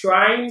like these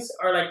shrines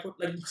are like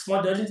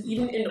small dungeons,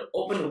 even in the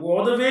open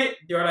world of it,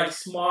 they're like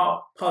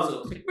small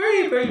puzzles, like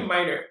very very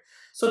minor.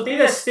 So things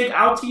that stick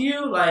out to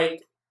you,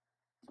 like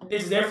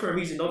it's there for a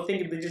reason. Don't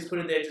think they just put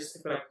it there just to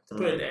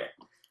put it there.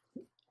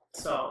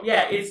 So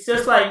yeah, it's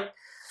just like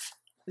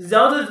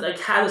Zelda like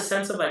has a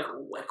sense of like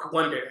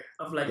wonder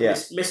of like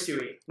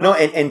mystery. No,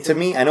 and to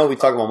me, I know we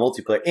talk about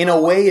multiplayer. In a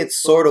way, it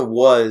sort of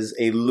was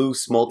a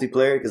loose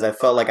multiplayer because I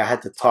felt like I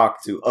had to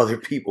talk to other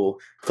people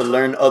to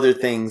learn other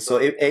things. So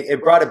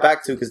it brought it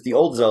back to because the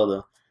old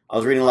Zelda. I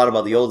was reading a lot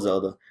about the old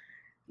Zelda.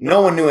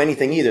 No one knew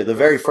anything either. The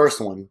very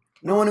first one,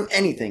 no one knew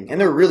anything,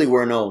 and there really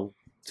were no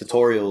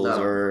tutorials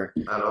or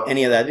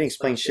any of that. It didn't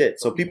explain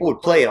shit. So people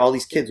would play it. All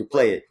these kids would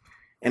play it,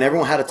 and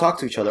everyone had to talk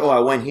to each other. Oh, I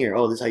went here.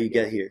 Oh, this is how you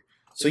get here.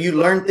 So you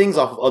learn things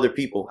off of other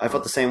people. I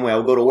felt the same way. I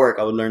would go to work.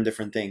 I would learn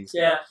different things.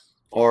 Yeah.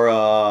 Or,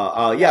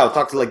 I would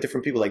talk to, like,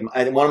 different people. Like,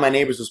 one of my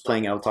neighbors was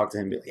playing. I would talk to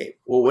him and be like, hey,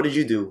 well, what did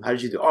you do? How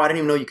did you do? Oh, I didn't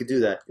even know you could do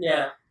that.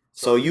 Yeah.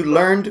 So you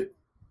learned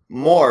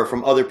more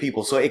from other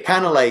people. So it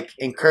kind of, like,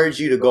 encouraged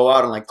you to go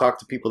out and, like, talk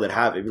to people that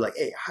have it. Be like,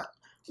 hey,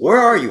 where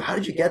are you? How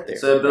did you get there?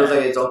 So it builds,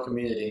 like, its own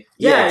community.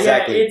 Yeah,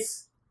 exactly.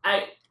 It's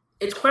kind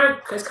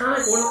of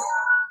like one.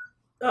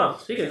 Oh,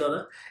 speaking of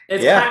Zelda,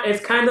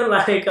 it's kind of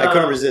like I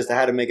couldn't resist. I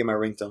had to make it my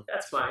ringtone.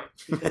 That's fine.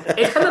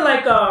 It's kind of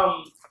like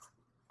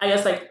I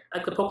guess like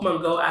the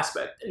Pokemon Go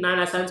aspect, not in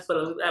that sense,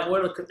 but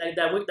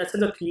that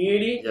sense of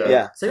community.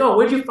 Yeah. It's like, oh,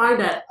 where'd you find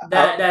that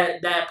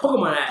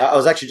Pokemon at? I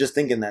was actually just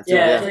thinking that too.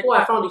 Yeah. It's like, oh,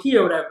 I found it here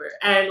or whatever,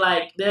 and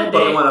like then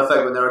Pokemon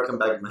effect would never come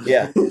back.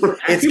 Yeah.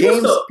 It's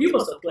people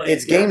still play.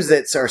 It's games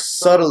that are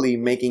subtly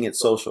making it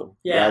social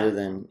rather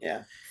than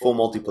full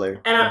multiplayer.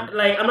 And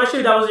I'm not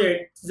sure if that was your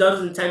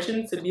Zelda's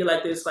intention to be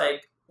like this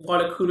like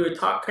water cooler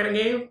talk kind of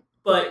game,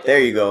 but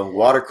there you go,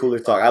 water cooler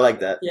talk. I like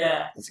that.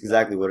 Yeah, that's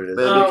exactly what it is.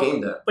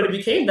 But it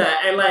became that,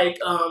 and like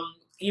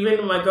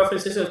even my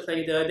girlfriend's sister was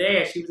playing it the other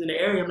day, and she was in the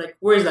area. I'm like,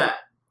 where's that?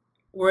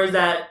 Where's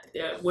that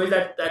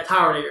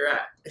tower that you're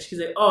at? And she's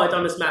like, oh, it's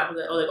on this map. I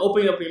was like,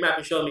 open up your map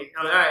and show me.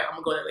 I'm like, all right,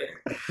 I'm gonna go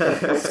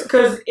there later.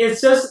 Because it's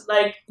just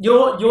like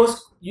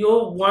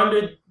you'll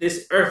wander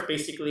this earth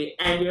basically,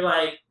 and you're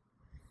like.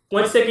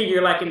 One second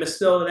you're like in the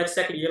snow, the next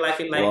second you're like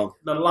in like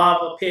the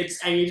lava pits,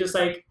 and you're just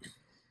like,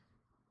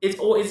 it's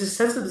a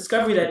sense of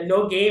discovery that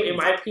no game, in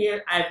my opinion,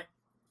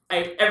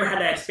 I've ever had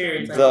that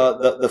experience.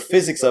 The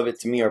physics of it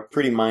to me are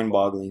pretty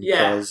mind-boggling.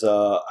 Yeah. Because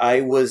I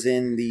was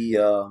in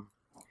the,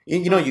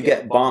 you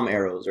get bomb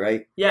arrows,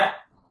 right? Yeah.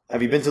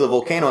 Have you been to the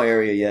volcano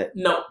area yet?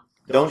 No.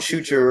 Don't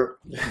shoot your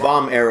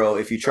bomb arrow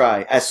if you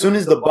try. As soon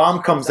as the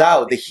bomb comes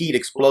out, the heat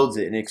explodes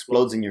it, and it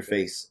explodes in your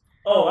face.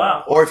 Oh,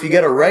 wow. Or if you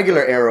get a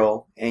regular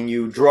arrow and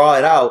you draw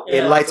it out,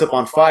 it lights up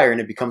on fire and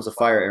it becomes a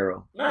fire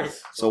arrow.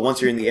 Nice. So once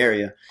you're in the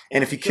area,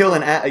 and if you kill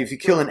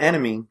an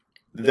enemy,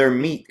 their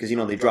meat, because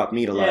they drop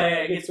meat a lot. Yeah,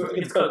 it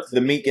gets cooked. The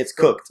meat gets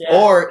cooked. Yeah.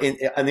 Or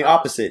in the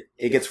opposite,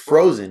 it gets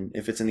frozen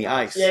if it's in the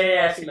ice.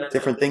 Yeah, I've seen that.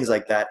 Different things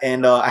like that.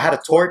 And I had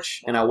a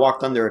torch and I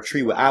walked under a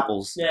tree with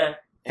apples. Yeah.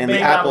 And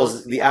the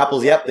apples,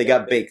 yep, they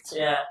got baked.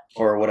 Yeah.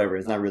 Or whatever.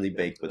 It's not really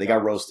baked, but they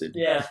got roasted.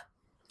 Yeah.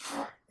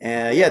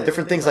 And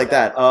different things like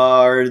that.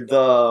 Or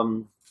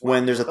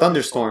when there's a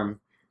thunderstorm,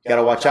 you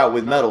gotta watch out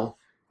with metal.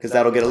 because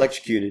that'll get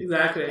electrocuted.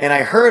 Exactly. And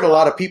I heard a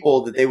lot of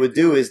people that they would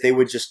do is they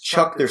would just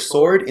chuck their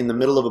sword in the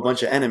middle of a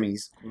bunch of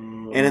enemies,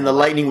 and then the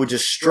lightning would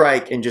just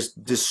strike and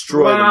just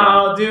destroy them.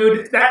 Wow,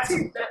 dude, that's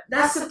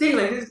the thing.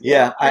 Like,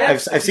 Yeah,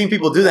 I've seen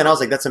people do that, and I was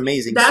like, that's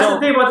amazing. That's the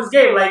thing about this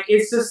game. Like,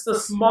 it's just the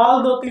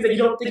small little things that you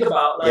don't think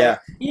about. Like, Yeah.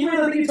 even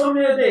the thing you told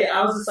me the other day,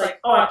 I was just like,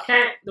 oh, I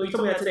can't. No, you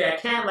told me that today. I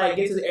can't like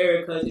get to the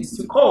area because it's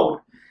too cold.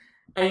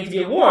 And you need to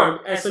get warm,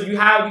 and so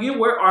you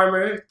wear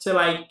armor to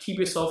like keep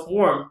yourself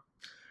warm.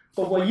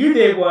 But what you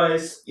did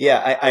was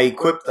I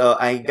equipped.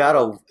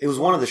 It was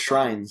one of the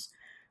shrines.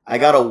 I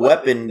got a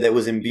weapon that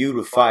was imbued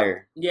with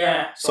fire.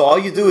 yeah, So all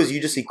you do is you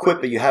just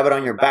equip it. You have it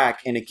on your back,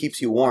 and it keeps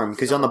you warm.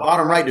 Because on the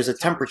bottom right, there's a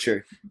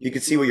temperature. You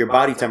can see what your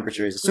body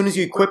temperature is. As soon as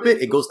you equip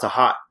it, it goes to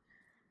hot.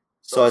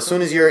 So as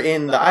soon as you're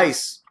in the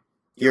ice,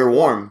 you're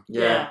warm.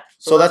 yeah.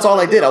 So that's all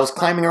I did. I was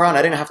climbing around.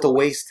 I didn't have to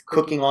waste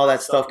cooking all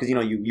that stuff because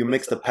you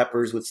mix the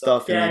peppers with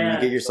stuff and then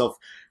you get yourself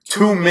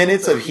 2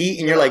 minutes of heat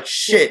and you're like,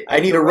 shit, I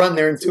need to run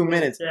there in 2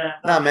 minutes. Yeah.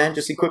 Nah, man,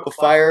 just equip a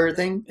fire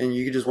thing and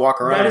you can just walk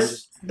around.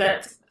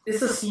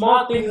 It's a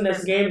small thing in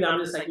this game that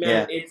I'm just like,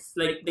 man, it's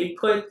like they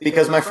put.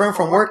 Because my friend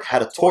from work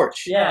had a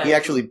torch. Yeah. He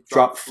actually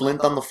dropped flint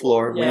on the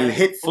floor. Yeah. When you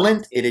hit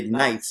flint, it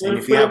ignites. And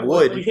if you have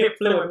wood. When you hit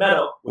flint with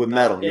metal. With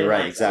metal, you're right,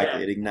 ignites, exactly.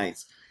 yeah. It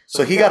ignites.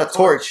 So he got a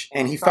torch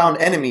and he found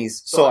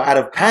enemies. So out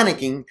of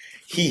panicking,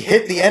 he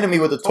hit the enemy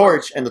with the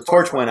torch and the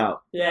torch went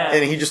out. Yeah.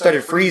 And he just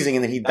started freezing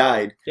and then he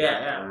died.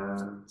 Yeah.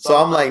 So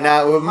I'm like,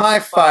 now with my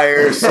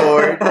fire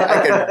sword,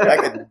 I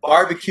could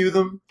barbecue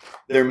them.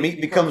 Their meat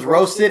becomes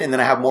roasted, and then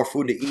I have more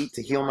food to eat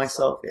to heal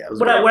myself. Yeah,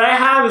 What I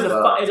have is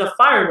a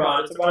fire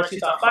rod. It's a rod that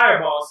shoots out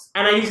fireballs,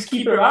 and I just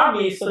keep it around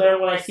me. So then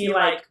when I see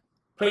like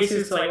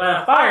places to like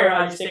light a fire,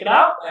 I just take it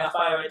out. I have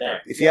fire right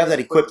there. If you have that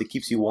equipped, it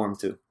keeps you warm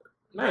too.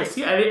 Nice.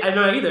 See, I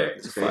know that either.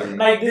 It's crazy.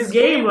 Like this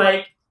game,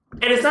 like,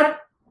 and it's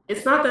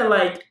not that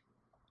like,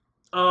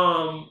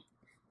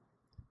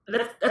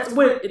 that's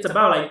what it's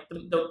about. Like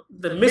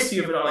the mystery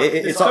of it all. Like,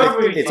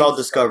 It's all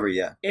discovery.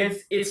 Yeah.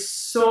 It's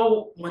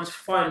so much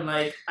fun.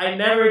 Like I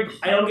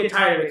don't get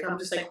tired of it. I'm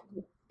just like,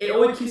 it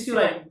always keeps you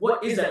like,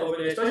 what is that over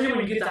there? Especially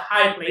when you get to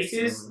high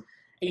places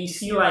and you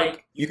see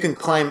like. You can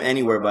climb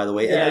anywhere, by the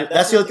way. Yeah. And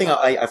that's the other thing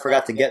I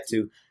forgot to get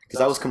to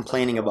because I was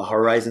complaining about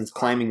Horizon's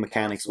climbing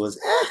mechanics was,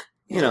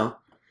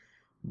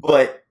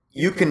 but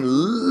you can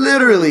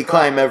literally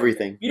climb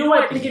everything. You know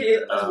what I think it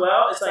is as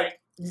well? It's like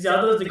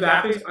Zelda's the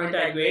graphics aren't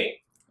that great,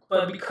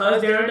 but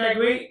because they aren't that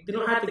great, they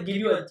don't have to give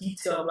you a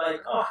detail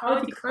like, oh, how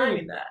is he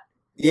climbing that?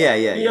 Yeah.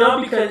 You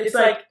know, because it's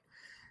like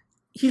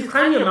he's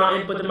climbing a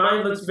mountain, but the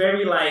mountain looks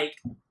very like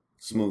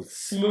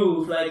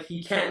smooth. Like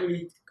he can't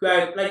really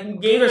grab.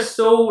 Like games are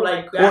so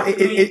like. Well,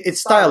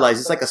 it's stylized.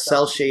 It's like a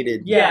cell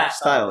shaded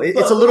style.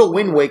 It's a little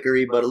Wind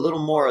Wakery, but a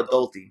little more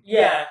adulty.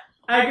 Yeah,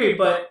 I agree.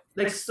 But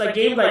like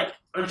games like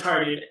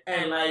Uncharted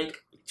and like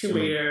Tomb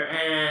Raider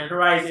and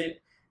Horizon,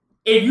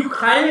 if you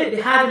climb it, they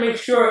have to make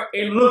sure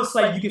it looks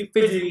like you can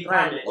physically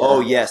climb it.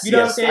 Oh yes, you know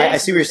what I'm saying? I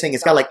see what you're saying.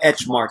 It's got like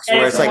etch marks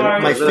where it's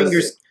like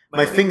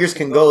my fingers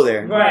can go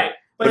there. Right.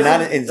 But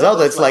not in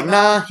Zelda. It's like,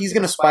 nah, he's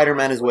gonna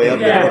Spider-Man his way up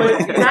there. Yeah,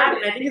 but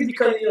exactly. I think it's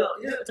because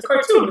it's a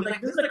cartoon. It's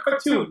like this is a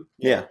cartoon.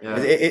 Yeah.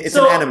 It's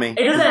an anime.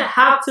 It doesn't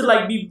have to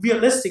like be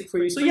realistic for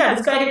you. So yeah,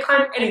 this guy can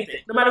climb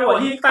anything, no matter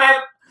what. He can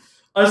climb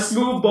a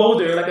smooth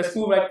boulder, like a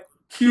smooth like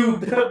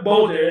cube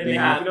boulder that they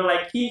have. You know,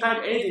 like he can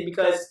climb anything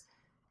because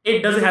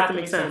it doesn't have to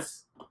make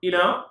sense. You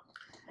know,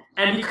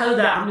 and because of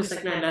that, I'm just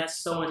like, man, that's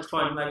so much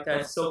fun. Like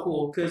that's so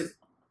cool because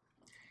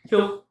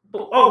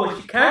what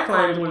you can't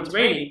climb is when it's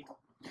raining.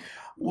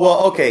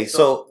 Well, okay,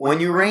 so when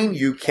you rain,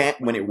 you can't.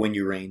 When it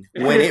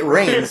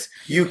rains,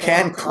 you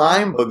can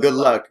climb, but good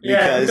luck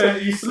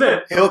because you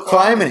slip. He'll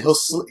climb and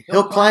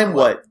he'll climb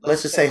what?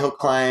 Let's just say he'll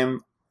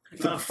climb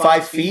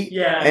 5 feet,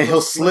 and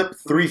he'll slip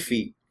 3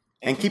 feet.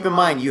 And keep in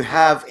mind, you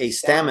have a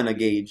stamina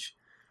gauge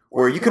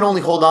where you can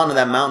only hold on to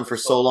that mountain for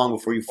so long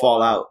before you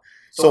fall out.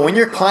 So when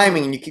you're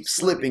climbing and you keep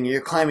slipping,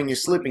 you're climbing, you're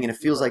slipping, and it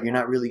feels like you're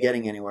not really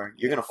getting anywhere,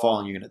 you're gonna fall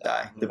and you're gonna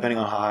die, depending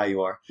on how high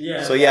you are.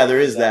 Yeah. So yeah, there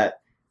is that.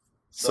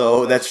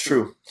 So that's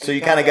true. So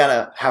you kind of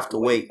gotta have to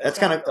wait. That's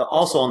kind of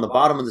also on the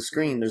bottom of the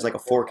screen. There's like a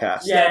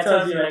forecast. Yeah, it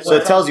tells you. Like, so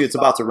it tells you it's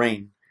about to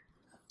rain.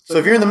 So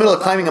if you're in the middle of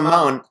climbing a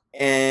mountain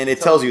and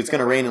it tells you it's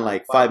gonna rain in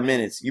like 5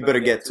 minutes, you better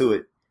get to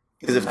it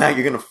because if not,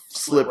 you're gonna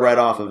slip right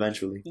off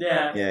eventually.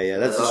 Yeah. Yeah.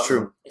 That's just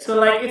true. So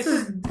like it's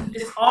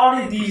all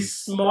of these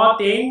small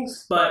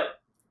things, but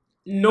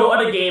no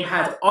other game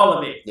has all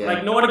of it. Yeah.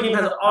 Like no other game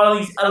has all of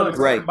these elements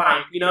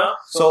combined, you know?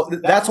 So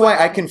that's why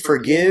I can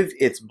forgive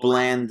its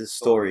bland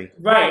story.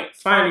 Right.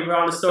 Finally, we're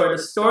on the story.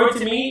 The story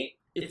to me,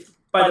 it's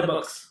by the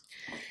books.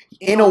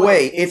 In a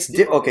way, it's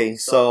okay,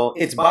 so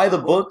it's by the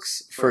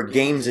books for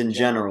games in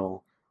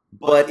general,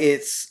 but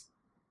it's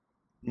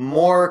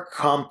more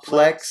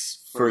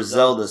complex for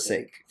Zelda's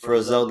sake, for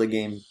a Zelda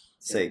game's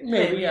sake.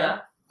 Maybe, yeah.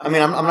 I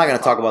mean, I'm not going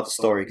to talk about the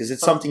story because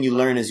it's something you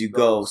learn as you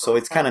go, so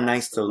it's kind of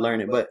nice to learn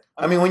it. But,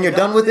 I mean, when you're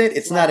done with it,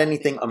 it's not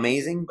anything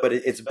amazing, but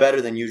it's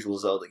better than usual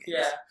Zelda games.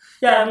 Yeah.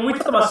 Yeah, when we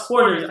talk about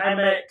spoilers,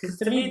 because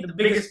to me, the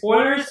biggest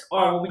spoilers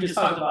are what we just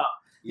talked about.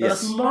 The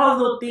small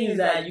little things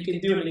that you can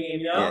do in the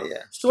game, you know? Yeah.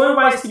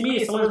 Story-wise, to me,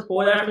 if someone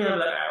spoiled that for me, I'm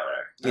like,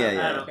 alright, whatever.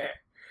 Yeah. I don't care.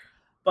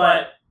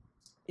 But,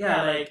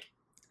 yeah, like,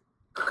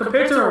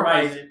 compared to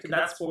Horizon, because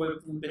that's what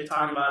we've been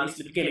talking about, at least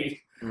in the beginning,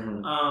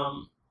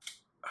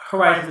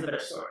 Horizon's a better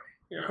story.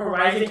 You know,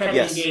 Horizon kept me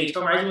engaged.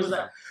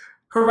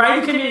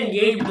 Horizon kept me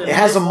engaged with it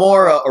has a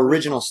more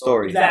original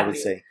story, exactly. I would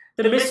say.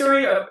 The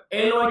mystery of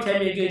Aloy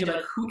kept me engaged.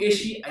 Like, who is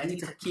she? I need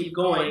to keep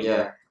going.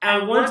 Yeah.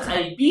 And once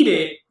I beat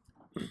it,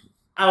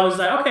 I was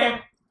like,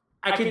 okay,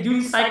 I can do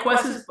these side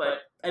quests, but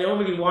I don't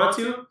really want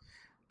to.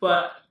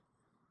 But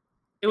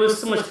it was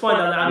so much fun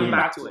that allowed me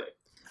back to it.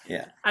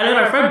 Yeah. I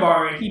let my friend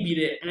borrow it. He beat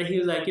it, and he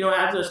was like, you know,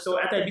 after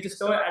I beat the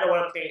story, I don't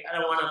want to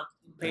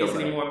play this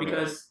anymore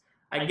because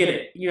I get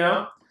it, you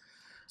know.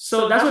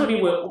 So that's what I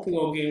mean with open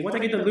world games. Once I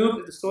get the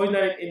loop, the story's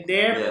not in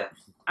there.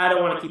 I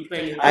don't want to keep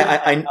playing it.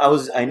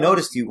 I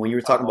noticed you when you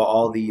were talking about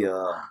all the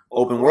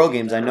open world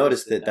games. I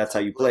noticed that that's how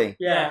you play.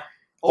 Yeah.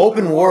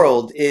 Open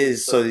world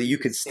is so that you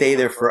could stay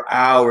there for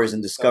hours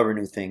and discover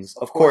new things.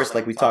 Of course,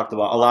 like we talked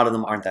about, a lot of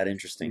them aren't that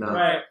interesting. No.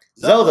 Right.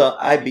 Zelda,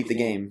 I beat the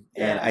game,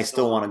 and I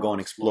still want to go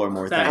and explore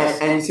more things.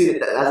 And you see,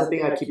 that's the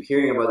thing I keep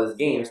hearing about this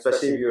game,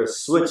 especially if you're a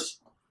Switch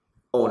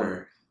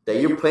owner. That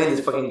you're playing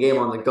this fucking game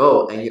on the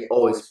go, and you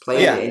always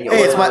play it. And you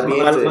it's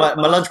always my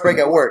lunch break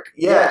at work.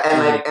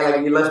 Yeah,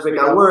 and your lunch break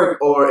at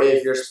work, or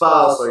if your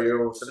spouse or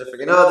your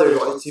significant other is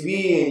watching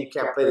TV and you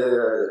can't play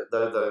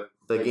the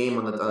game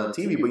on the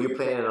TV, but you're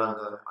playing it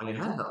on your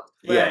handheld.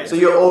 Yeah. So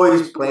you're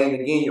always playing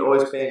the game. You're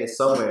always playing it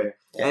somewhere.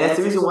 And that's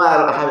the reason why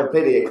I haven't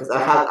played it, because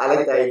I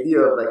like the idea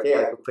of like, hey,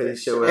 I can play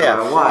this shit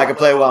wherever I want. I can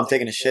play while I'm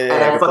taking a shit.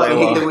 And I fucking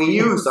hate the Wii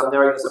U, so I'm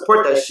never gonna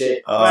support that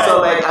shit. So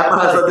like, I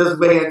might as well just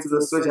wait until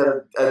the Switch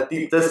has a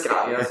deep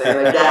discount. You know what I'm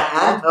saying? Like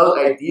that handheld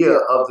idea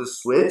of the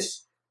Switch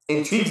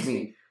intrigues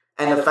me,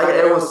 and the fact that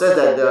everyone says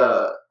that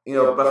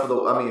Breath of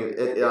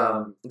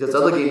the, this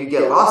other game you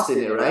get lost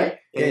in it, right?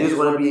 And you just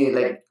want to be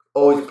like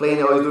always playing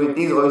it, always doing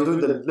things, always doing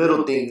the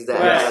little things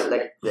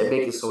that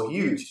make it so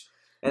huge.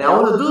 And I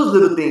want to do those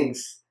little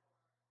things.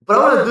 But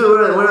I want to do it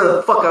whenever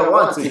the fuck I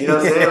want to, you know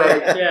what I'm saying?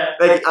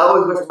 Like I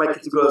always wait for my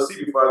kid to go to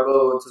sleep before I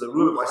go into the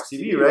room and watch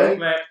TV, right?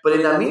 But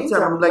in that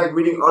meantime, I'm like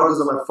reading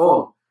articles on my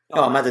phone.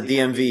 Oh, I'm at the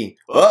DMV.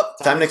 Oh,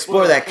 time to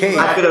explore that cave.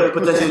 I could have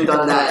potentially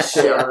done that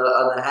shit on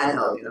the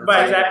handheld, you know?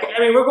 But exactly. I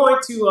mean, we're going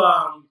to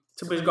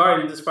Busch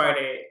Gardens this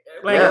Friday.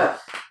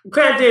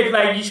 Granted,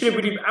 like you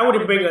shouldn't really. I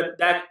wouldn't bring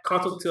that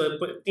console to a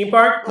theme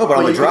park. No, but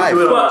on the drive.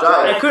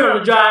 I could on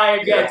the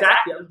drive. Yeah,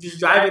 exactly. I'm just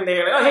driving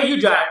there. Like, oh, hey, you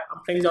drive.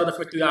 I'm playing Zelda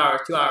for 3 hours,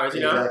 2 hours.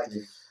 You know.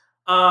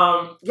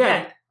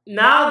 Exactly.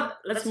 Now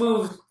let's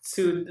move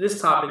to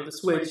this topic, the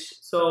Switch.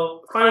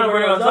 So, final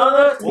verdict on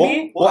Zelda to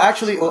me. Well,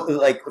 actually,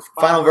 like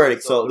final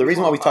verdict. So the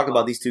reason why we talk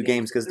about these two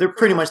games because they're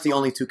pretty much the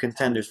only two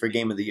contenders for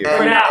Game of the Year.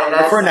 For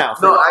now.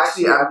 No,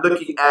 actually, I'm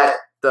looking at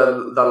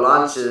the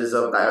launches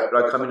of that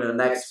are coming in the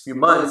next few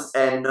months,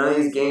 and none of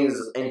these games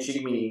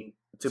intrigue me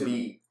to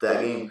beat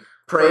that game.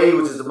 Prey,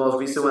 which is the most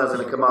recent one that's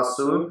going to come out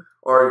soon,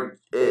 or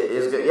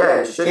is good.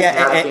 Yeah, it should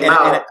have came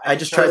out. And I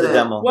just tried the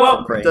demo.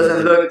 Well, Prey. It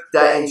doesn't look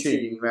that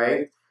intriguing,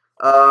 right?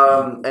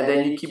 And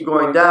then you keep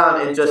going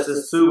down,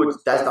 Injustice 2, which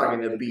that's not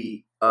going to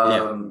be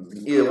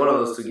either one of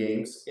those two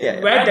games.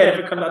 Red Dead, if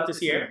it comes out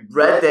this year.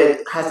 Red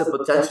Dead has the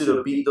potential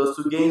to beat those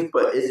two games,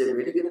 but is it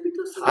really going to beat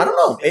those two games? I don't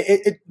know.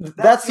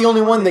 That's the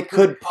only one that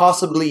could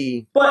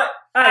possibly. But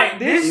alright,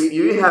 this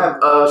you have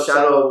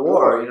Shadow of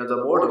War, the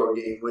Mordor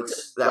game, which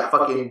that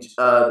fucking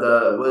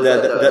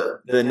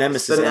the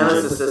Nemesis the engine.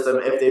 Nemesis system.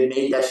 If they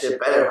made that shit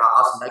better, how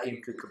awesome that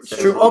game could be.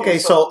 True. Okay,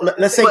 so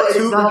let's say but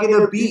two. It's not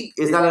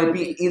gonna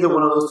beat either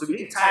one of those two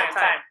games. Time.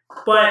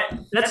 But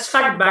let's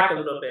track back a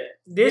little bit.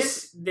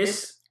 This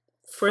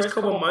first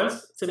couple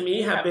months to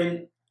me have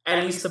been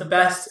at least the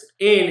best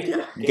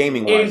in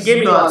gaming wise.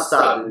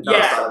 Non-stop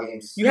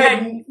games. You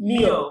had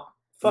Neo.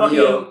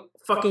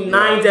 Fucking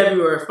nines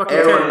everywhere. Fucking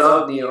everyone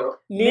loved Neo.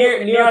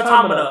 Nier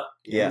Automata.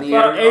 Yeah.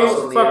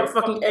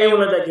 Fucking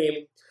everyone loved that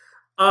game.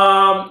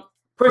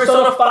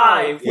 Persona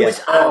 5, which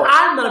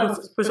I'm not a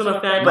Persona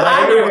fan, but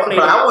I never played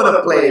it. I want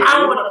to play it.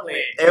 I want to play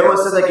it. Everyone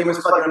says that game is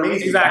fucking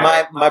amazing.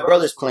 Exactly. My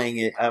brother's playing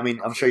it. I mean,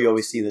 I'm sure you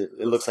always see that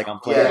it looks like I'm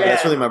playing it.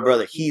 That's really my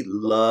brother. He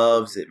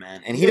loves it,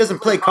 man. And he doesn't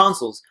play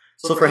consoles.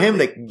 So for him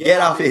to get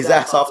off his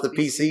ass off the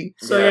PC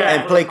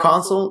and play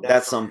console,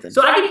 that's something.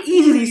 So I can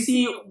easily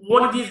see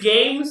one of these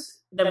games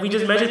that we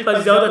just mentioned,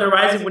 plus Zelda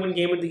Horizon winning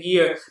Game of the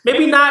Year.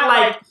 Maybe not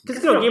like,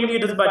 because Game of the Year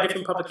does about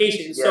different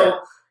publications.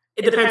 So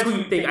it depends who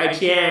you think,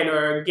 IGN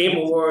or Game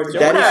Awards or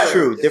that whatever. Is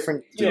true.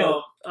 Different.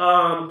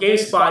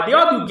 GameSpot. They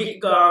all do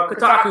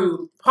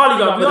Kotaku,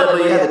 Polygon. But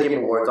you have the Game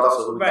Awards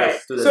also. Right.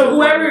 So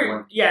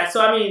whoever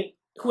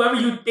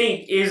you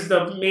think is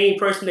the main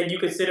person that you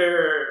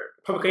consider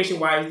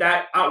publication-wise,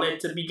 that outlet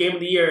to be Game of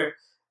the Year,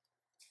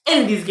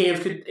 any of these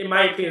games could, in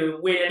my opinion,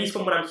 win, at least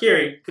from what I'm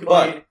hearing, could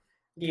win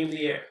Game of the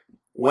Year.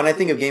 When I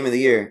think of Game of the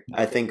Year,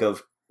 I think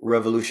of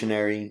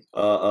revolutionary,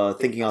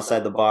 thinking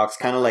outside the box,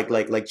 kind of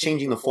like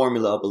changing the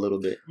formula up a little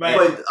bit. Right.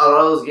 But a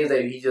lot of those games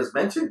that he just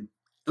mentioned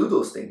do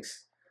those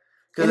things.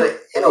 Because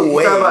in a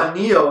way, you talk about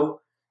Neo,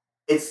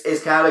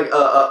 it's kind of like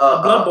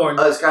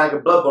Bloodborne. It's kind of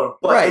like a Bloodborne,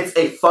 but Right. it's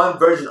a fun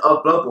version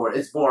of Bloodborne.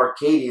 It's more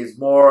arcadey. It's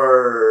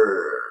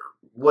more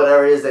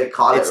whatever it is they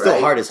call It's it. still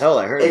right? hard as hell.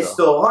 I heard. It's though.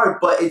 still hard,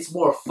 but it's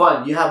more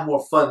fun. You have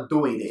more fun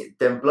doing it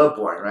than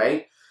Bloodborne,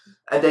 right?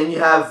 And then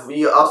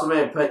you also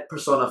made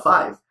Persona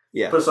 5.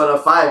 Yeah. Persona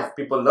 5,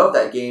 people love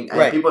that game, and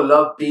Right. people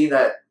love being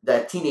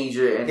that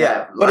teenager and Yeah,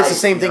 that but it's the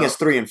life, same you thing know? as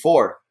 3 and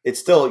 4. It's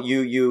still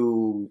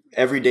you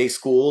everyday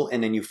school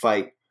and then you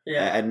fight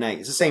Yeah, at night.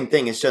 It's the same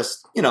thing. It's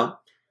just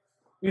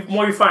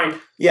more refined.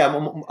 yeah,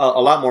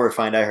 a lot more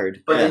refined. I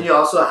heard. But Yeah. then you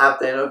also have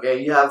then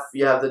you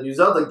have the new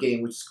Zelda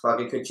game, which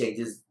fucking could change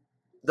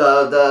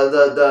the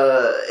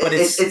But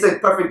it's a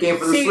perfect game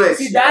for the Switch.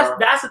 See, you that's know?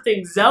 that's the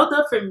thing.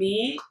 Zelda for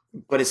me,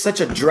 But it's such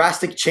a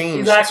drastic change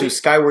Exactly. to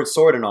Skyward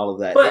Sword and all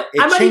of that. But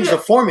It I'm not changed even-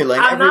 the formula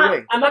in every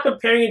way. I'm not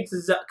comparing it to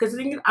Zelda because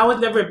I was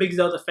never a big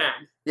Zelda fan.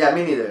 Yeah,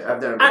 me neither.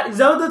 I've never. Been.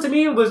 Zelda to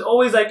me was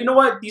always like, you know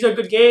what, these are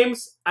good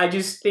games. I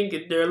just think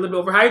they're a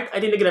little bit overhyped. I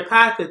think they get a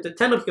pass because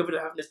Nintendo people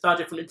have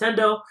nostalgia for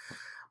Nintendo,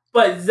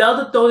 but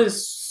Zelda throws in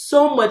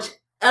so much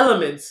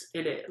elements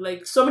in it,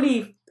 like so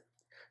many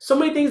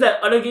things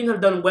that other games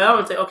have done well,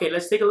 and say, okay,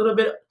 let's take a little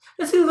bit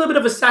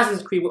of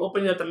Assassin's Creed with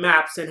opening up the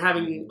maps and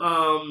having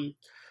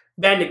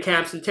bandit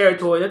camps and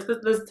territory. Let's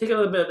take a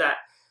little bit of that.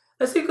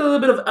 Let's take a little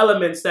bit of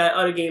elements that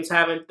other games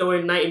have and throw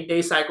in night and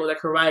day cycles like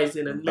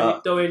Horizon and maybe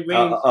throw in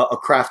rain A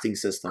crafting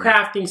system.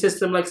 crafting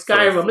system like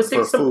Skyrim. Let's take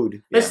for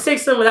food. Let's take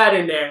some of that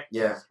in there.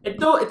 Yeah.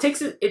 It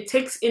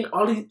takes in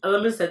all these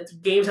elements that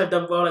games have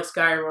done well, like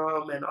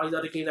Skyrim and all these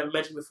other games I've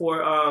mentioned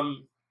before.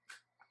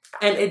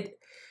 And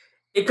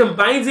it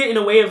combines it in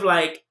a way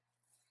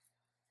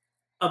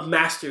of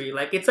mastery.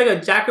 Like it's like a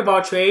jack of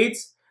all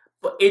trades,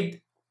 but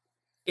it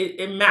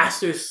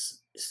masters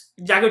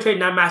jack of trade,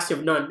 not master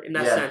of none in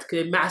that sense,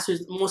 because it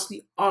masters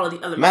mostly all of the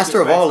elements.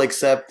 Master of all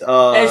except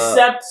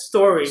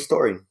story.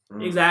 Story.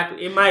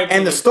 Exactly. In my opinion.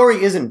 And the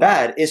story isn't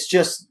bad. It's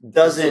just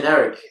doesn't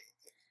generic.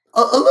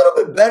 a little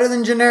bit better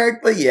than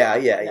generic, but yeah.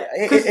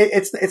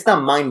 It's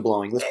not mind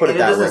blowing. Let's put it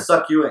And that doesn't way.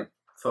 suck you in.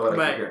 So what I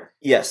Right. can hear.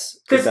 Yes,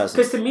 it doesn't.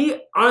 Because to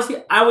me, honestly,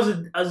 I was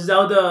a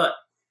Zelda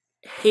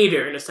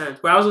hater in a sense,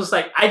 where I was just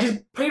like, I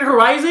just played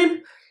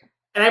Horizon,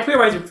 and I played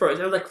Horizon first.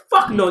 And I was like,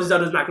 fuck no,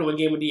 Zelda's not going to win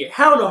Game of the Year.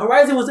 Hell no,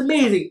 Horizon was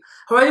amazing.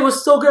 Horizon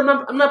was so good,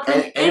 I'm not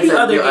playing And any it's a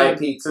other new game.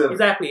 IP too.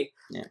 Exactly.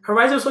 Yeah.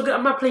 Horizon was so good,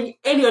 I'm not playing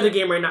any other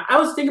game right now. I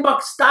was thinking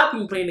about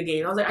stopping playing the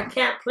game. I was like, I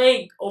can't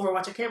play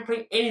Overwatch. I can't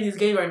play any of these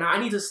games right now. I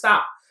need to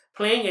stop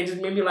playing and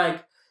just maybe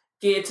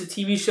get into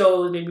TV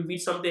shows, maybe read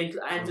something.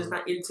 I'm just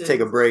not into. Take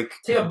a break.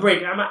 Take a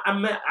break.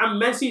 I'm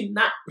mentally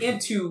not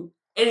into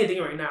anything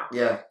right now.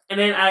 Yeah. And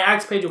then I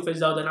asked Pedro for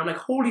Zelda, and I'm like,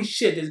 holy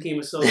shit, this game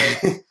is so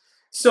good.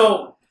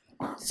 So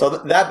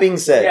That being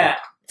said, yeah,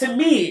 to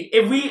me,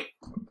 if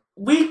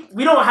we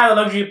don't have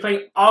the luxury of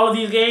playing all of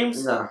these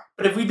games, No.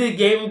 but if we did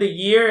Game of the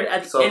Year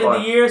at the So end far.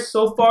 of the year,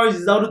 so far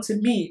Zelda to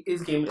me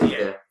is Game of the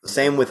Year. Yeah.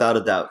 same without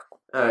a doubt.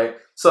 All right.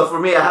 So for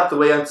me, I have to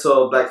wait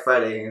until Black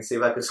Friday and see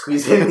if I can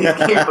squeeze in these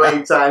game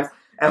playing times.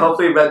 And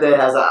hopefully Red Dead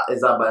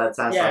is out by that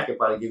time, so Yeah. I can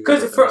probably give you.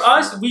 Because for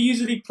us, information. we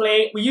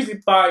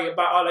usually buy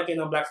all our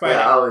games on Black Friday.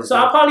 Yeah, I always so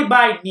do. I'll probably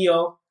buy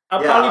Neo.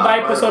 I'll probably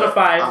buy Persona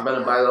 5. I'm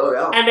gonna buy those.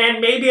 Yeah. And then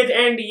maybe at the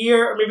end of the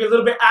year, or maybe a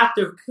little bit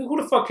after, who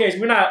the fuck cares?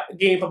 We're not a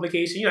game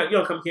publication. You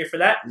don't come here for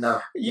that. No.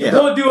 Yeah.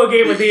 We'll do a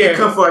Game of the You Year.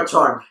 come for a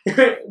charm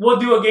We'll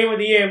do a Game of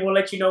the Year and we'll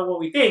let you know what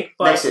we think.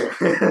 But, next year.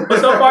 but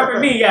so far for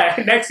me, yeah,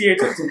 next year,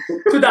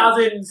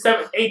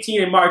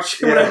 2018 in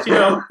March, we'll let you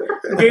know.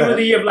 Game of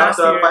the Year of last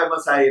After year. 5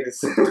 months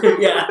hiatus.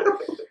 Yeah.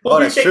 Oh,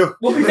 that's true.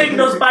 We'll be taking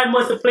those 5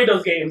 months to play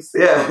those games.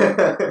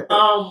 Yeah.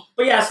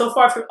 But yeah, so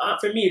far for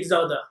me, it's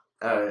Zelda.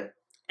 All right.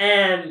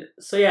 And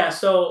so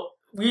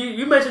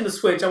you mentioned the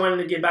Switch. I wanted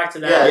to get back to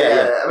that.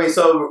 Yeah. I mean,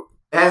 so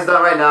hands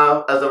down,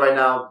 as of right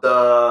now,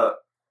 the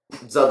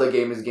Zelda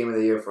game is Game of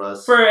the Year for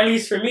us. For at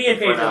least for me and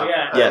For Pedro, now.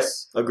 yeah.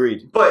 Yes,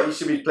 agreed. But you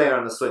should be playing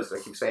on the Switch. I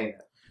keep saying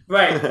that.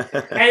 Right.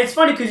 And it's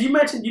funny because you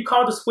mentioned you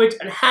called the Switch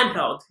a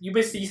handheld. You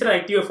said it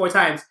like 3 or 4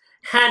 times.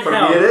 Handheld. For me,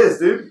 it is,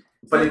 dude.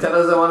 But Nintendo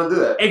doesn't want to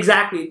do that.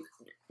 Exactly.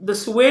 The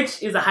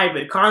Switch is a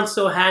hybrid.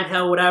 Console,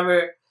 handheld,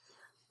 whatever.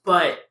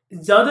 But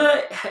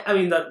Nintendo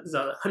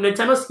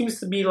seems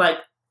to be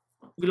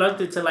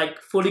reluctant to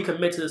fully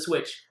commit to the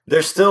Switch.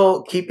 They're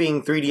still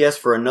keeping 3DS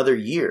for another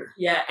year.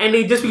 Yeah, and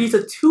they just released a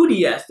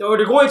 2DS, or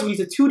they're going to release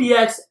a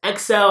 2DS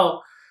XL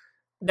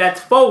that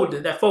folds.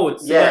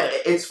 Yeah,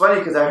 it's funny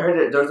because I heard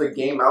that there's a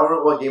game, I don't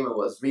remember what game it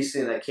was,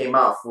 recently that came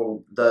out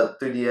for the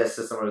 3DS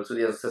system or the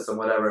 2DS system,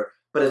 whatever,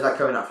 but it's not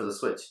coming out for the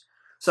Switch.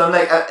 So I'm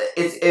like,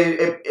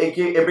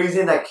 it brings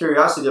in that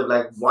curiosity of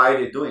why are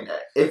they doing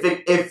that? If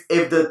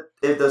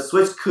the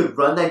Switch could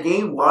run that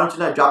game, why aren't you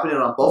not dropping it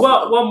on both?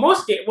 of them? Well,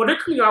 most games. Well, they're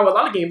coming out with a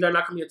lot of games that are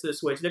not coming out to the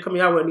Switch. They're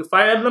coming out with a new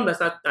Fire Emblem. That's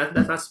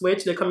not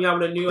Switch. They're coming out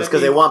with a new. It's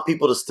because they want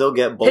people to still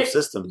get both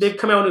systems. They're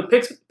coming out with a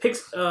new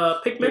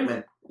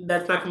Pikmin.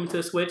 That's not coming to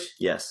the Switch.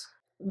 Yes.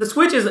 The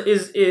Switch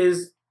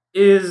is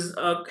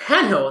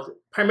handheld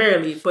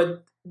primarily,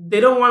 but they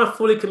don't want to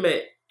fully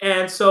commit,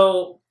 and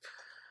so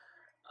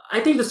I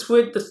think the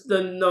Switch,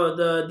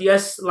 the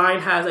DS line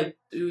has like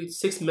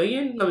 60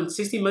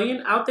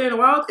 million out there in the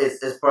world. It's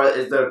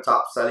their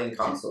top selling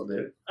console,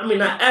 dude. I mean,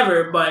 not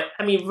ever, but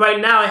I mean, right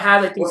now it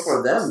has like Well,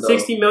 for them, though,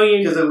 60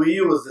 million. Because the Wii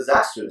U was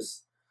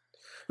disastrous.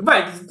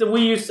 Right, the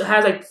Wii U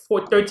has like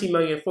 13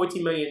 million,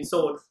 14 million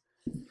sold.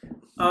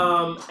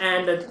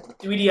 And the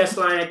 3DS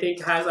line, I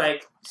think, has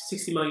like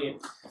 60 million.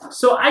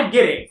 So I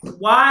get it.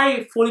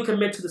 Why fully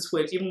commit to the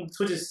Switch? Even the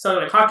Switch is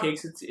selling like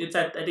hotcakes. It's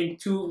at, I think,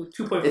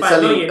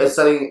 2.5 million. It's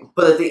selling,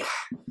 but I think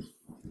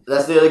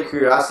that's the other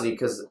curiosity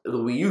because the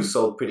Wii U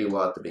sold pretty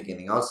well at the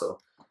beginning also.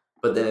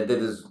 But then it did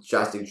this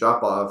drastic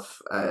drop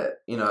off at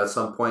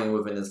some point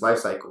within its life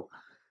cycle.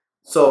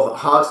 So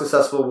how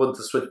successful would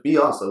the Switch be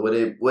also? Would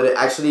it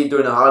actually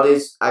during the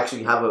holidays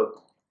actually have a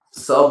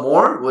sell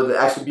more? Would it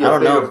actually be a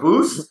bigger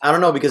boost? I don't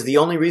know because the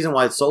only reason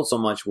why it sold so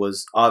much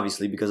was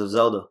obviously because of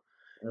Zelda.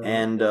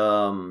 And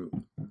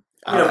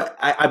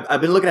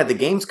I've been looking at the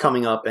games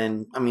coming up,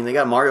 and I mean they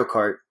got Mario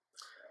Kart,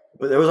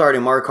 but there was already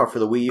Mario Kart for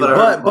the Wii U.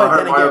 But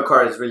Mario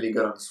Kart is really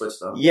good on the Switch,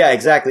 though. Yeah,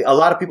 exactly. A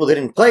lot of people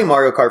didn't play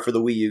Mario Kart for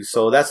the Wii U,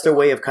 so that's their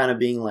way of kind of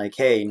being like,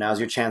 "Hey, now's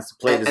your chance to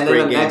play this great game."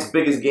 And then the next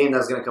biggest game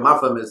that's going to come out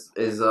from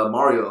is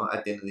Mario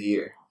at the end of the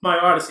year.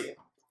 Mario Odyssey.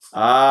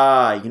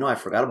 I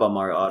forgot about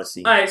Mario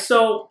Odyssey. All right,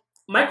 so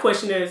my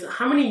question is,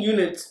 how many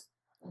units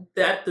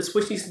that the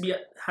Switch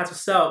has to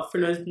sell for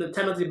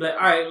Nintendo to be like,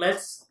 all right,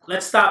 let's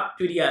stop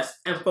 3DS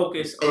and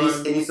focus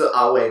on... It needs to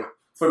outweigh.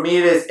 For me,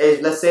 it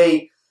is let's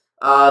say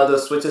the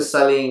Switch is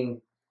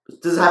selling,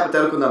 this is a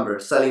hypothetical number,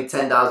 selling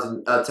 10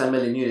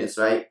 million units,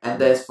 right? And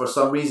then for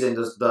some reason,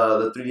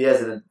 the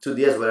 3DS and the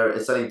 2DS, whatever,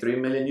 is selling 3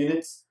 million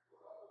units.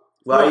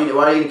 Why are you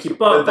going to keep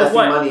investing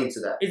money into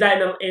that? Is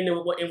that in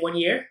 1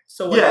 year?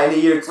 So in a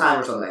year's time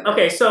or something like that.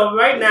 Okay, so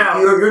right now...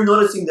 You're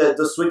noticing that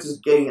the Switch is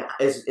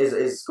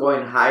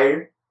going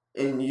higher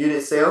in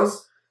unit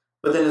sales,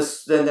 but then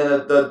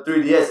the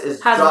 3DS is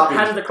dropping.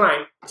 Has a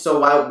decline.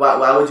 So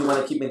why would you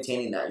want to keep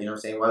maintaining that? You know what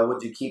I'm saying? Why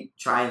would you keep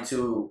trying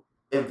to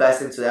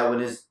invest into that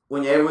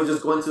when everyone's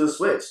just going to the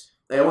Switch?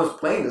 Everyone's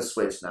playing the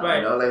Switch now.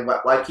 Right. You know,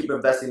 like why keep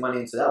investing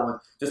money into that one?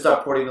 Just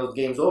start porting those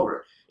games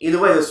over. Either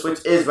way, the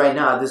Switch is right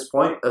now at this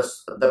point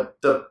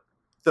the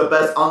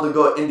best on the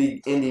go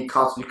indie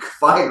console you can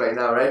find right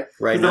now, right?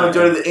 Right now, the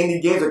majority of the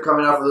indie games are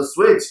coming out for the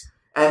Switch,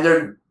 and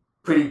they're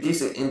pretty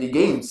decent indie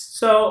games.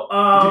 So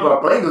people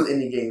are playing those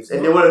indie games,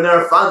 and they would have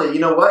never found it.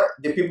 You know what?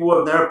 The people would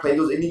have never played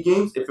those indie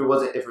games if it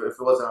wasn't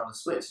on the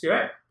Switch. You're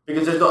right.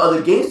 Because there's no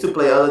other games to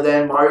play other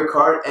than Mario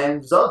Kart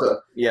and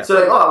Zelda. Yeah.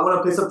 So I want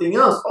to play something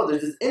else. Oh,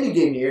 there's this indie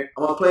game here.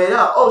 I want to play it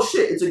out. Oh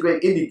shit, it's a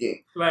great indie game.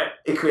 Right.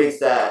 It creates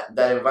that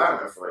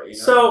environment for it.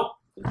 You know?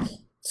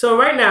 So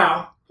right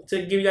now,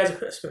 to give you guys a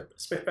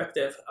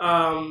perspective,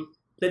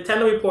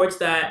 Nintendo reports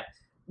that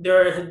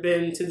there has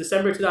been since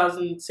December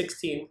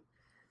 2016,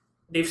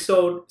 they've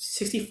sold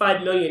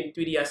 65 million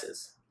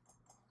 3DSs.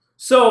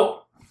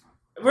 So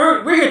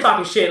we're here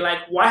talking shit. Like,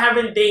 why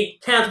haven't they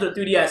canceled the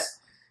 3DS?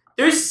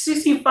 There's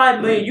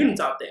 65 million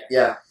units out there.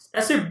 Yeah.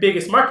 That's their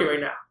biggest market right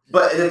now.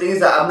 But the thing is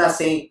that I'm not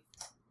saying...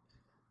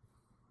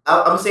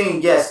 I'm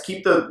saying, yes,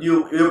 keep the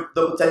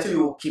potential you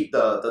will keep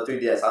the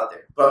 3DS out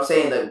there. But I'm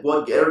saying that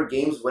whatever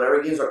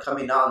games are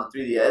coming out on the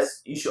 3DS,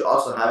 you should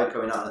also have it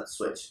coming out on the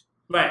Switch.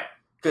 Right.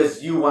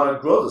 Because you want to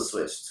grow the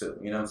Switch too.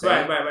 You know what I'm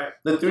saying? Right.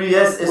 The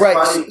 3DS is right.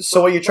 probably...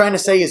 So what you're trying to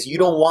say is you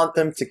don't want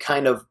them to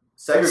kind of...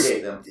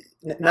 segregate them.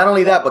 Not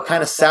only that, but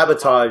kind of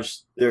sabotage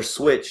their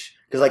Switch.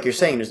 Because like you're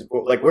saying,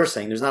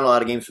 there's not a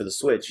lot of games for the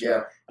Switch.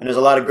 Yeah. And there's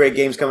a lot of great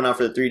games coming out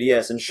for the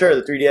 3DS. And sure,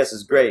 the 3DS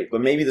is great,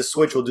 but maybe the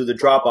Switch will do the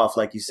drop-off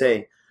like you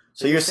say.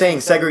 So you're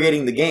saying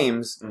segregating the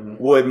games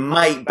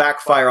might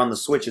backfire on the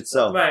Switch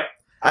itself. Right.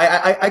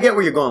 I get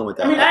where you're going with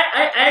that. I mean,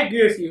 I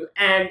agree with you.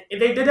 And if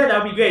they did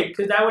that would be great.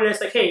 Because that would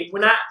just like, hey,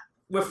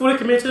 we're fully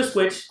committed to the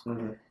Switch.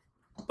 Mm-hmm.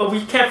 But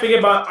we can't forget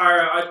about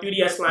our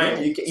 3DS line. Yeah,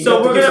 you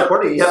have to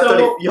support it.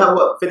 You have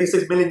what,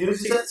 56 million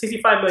units?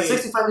 65 million.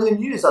 65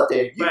 million units out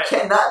there. You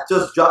cannot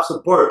just drop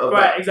support of that.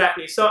 Right,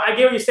 exactly. So I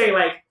get what you're saying.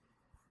 Like,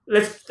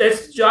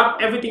 let's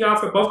drop everything out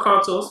for both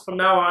consoles from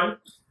now on.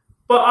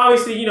 But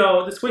obviously,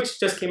 the Switch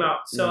just came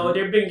out. So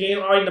there have been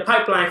games already in the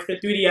pipeline for the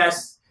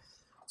 3DS.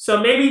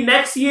 So maybe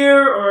next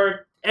year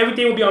or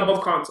everything will be on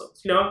both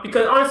consoles.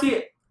 Because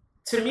honestly,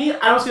 to me,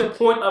 I don't see the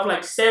point of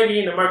like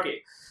segregating the market.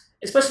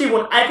 Especially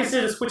when I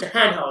consider the Switch a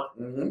handheld.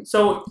 Mm-hmm.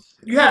 So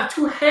you have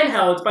two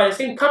handhelds by the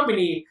same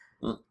company.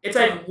 It's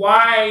like,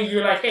 why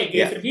you're like, hey,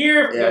 games from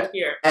here, games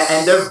here.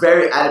 And they're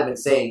very adamant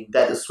saying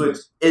that the Switch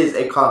is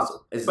a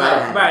console. It's not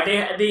a handheld.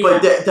 Right.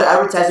 But the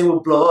advertising will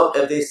blow up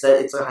if they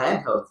said it's a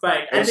handheld.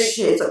 Right. And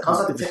it's a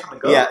console to take on the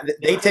go. Yeah,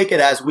 we take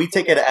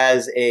it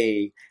as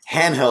a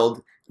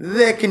handheld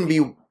that can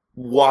be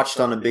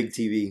watched on a big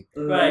TV.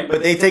 Right.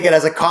 But they take it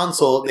as a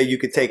console that you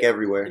could take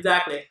everywhere.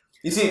 Exactly.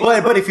 You see,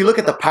 but if you look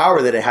at the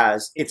power that it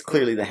has, it's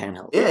clearly the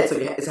handheld. Yeah, it's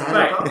a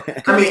handheld.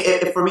 Right. I mean,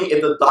 if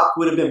the dock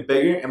would have been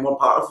bigger and more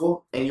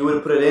powerful, and you would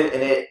have put it in,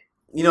 and it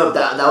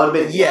that would have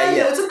been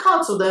it's a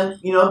console then,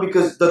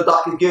 because the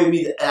dock is giving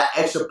me that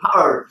extra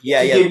power to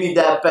give me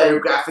that better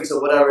graphics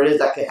or whatever it is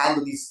that can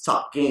handle these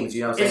top games.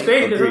 You know what I'm saying? It's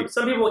great because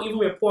some people even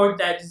report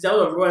that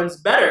Zelda runs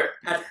better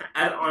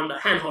on the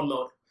handheld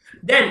mode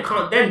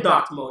than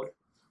docked mode.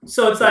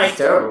 So it's like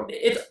terrible.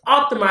 It's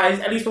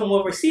optimized, at least from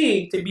what we're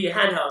seeing, to be a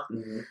handheld.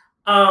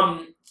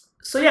 Mm-hmm.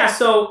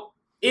 So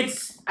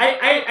it's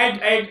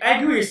I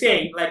agree what you're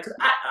saying. Like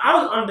I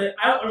was on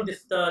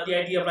the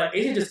idea of like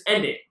they should just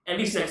end it at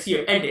least next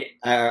year. End it.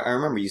 I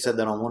remember you said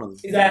that on one of them.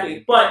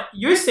 Exactly, but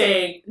you're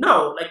saying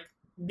no. Like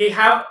they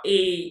have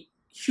a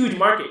huge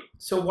market,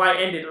 so why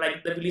end it?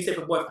 Like the release date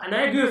for both. And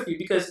I agree with you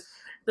because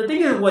the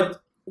thing is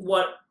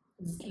what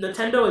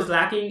Nintendo is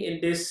lacking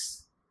in this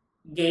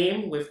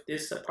game with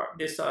this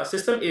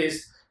system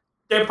is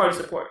third party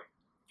support.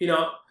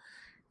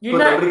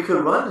 Nobody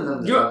could run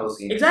in those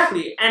games.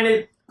 Exactly,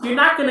 and you're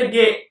not gonna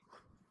get.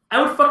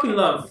 I would fucking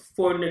love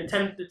for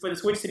the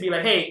Switch to be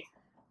like, hey,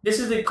 this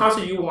is the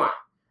console you want,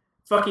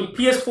 fucking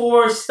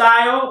PS4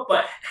 style,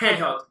 but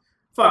handheld.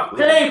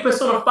 Play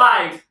Persona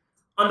 5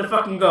 on the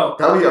fucking go.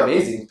 That would be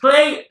amazing.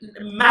 Play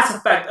Mass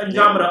Effect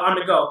Andromeda on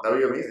the go. That would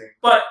be amazing.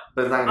 But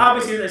it's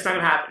obviously, it's not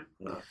gonna happen.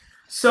 No.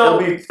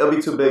 So it'll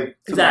be too big,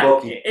 too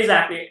bulky.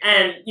 Exactly,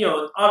 and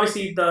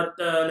obviously the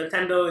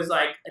Nintendo is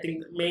like I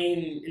think the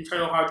main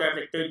internal hard drive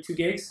like 32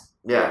 gigs.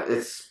 Yeah,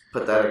 it's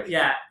pathetic.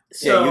 Yeah,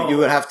 so you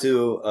would have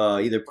to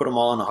either put them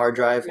all on a hard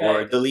drive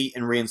or delete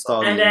and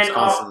reinstall games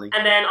constantly.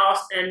 And then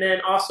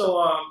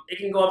also it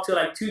can go up to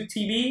like 2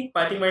 TB,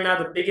 but I think right now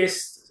the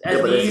biggest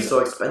SDs. But it's so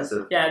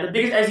expensive. Yeah, the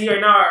biggest SD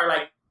right now are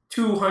like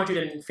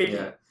 250.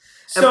 Yeah.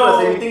 So and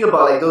plus, if you think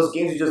about like those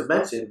games you just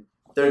mentioned,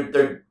 they're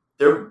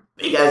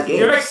big ass games.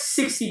 They're like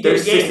 60 they're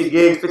games. 60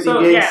 gigs, 50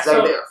 gigs. Yeah,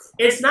 so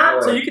it's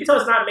not. So you can tell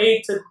it's not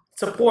made to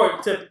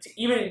support to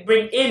even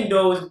bring in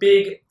those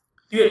big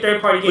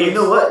third party games. But you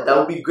know what? That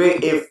would be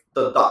great if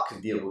the dock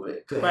could deal with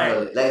it.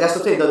 Right. Like that's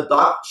the thing. The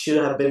dock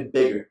should have been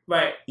bigger.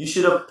 Right. You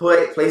should have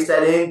placed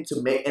that in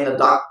and the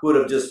dock would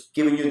have just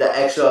given you the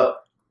extra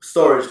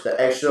storage, the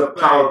extra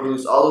power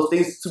boost, all those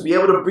things to be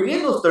able to bring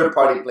in those third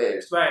party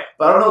players. Right.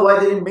 But I don't know why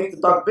they didn't make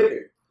the dock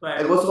bigger. Right.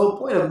 Like, what's the whole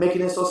point of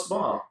making it so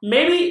small?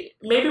 Maybe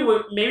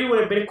what would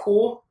have been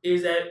cool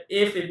is that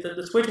if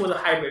the Switch was a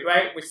hybrid,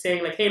 right? We're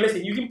saying like, hey,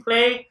 listen, you can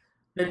play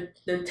the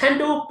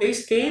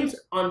Nintendo-based games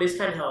on this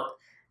handheld,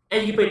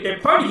 and you can play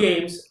third-party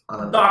games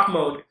on dock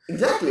mode.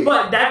 Exactly.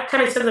 But that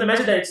kind of sends a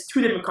message that it's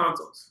two different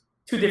consoles,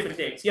 two different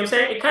things. You know what I'm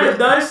saying? It kind of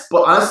does.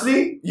 But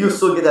honestly, you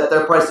still get that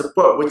third-party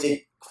support, which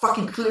it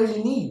fucking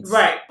clearly needs.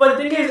 Right. But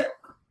the thing is,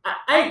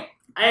 I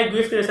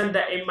agree with you in the sense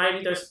that it might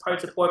need third-party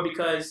support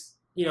because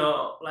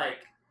like.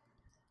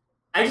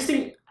 I just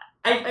think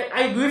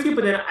I agree with you,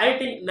 but then I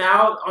think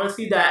now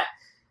honestly that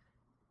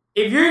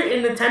if you're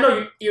in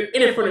Nintendo, you're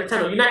in it for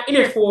Nintendo. You're not in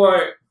it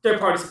for third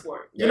party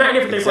support. You're not in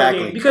it for third party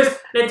games because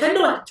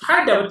Nintendo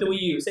tried that with the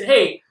Wii U. Said,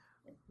 hey,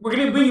 we're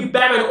gonna bring you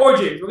Batman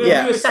Origins. We're gonna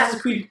bring you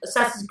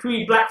Assassin's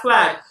Creed Black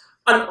Flag.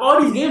 And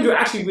all these games are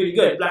actually really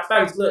good. Black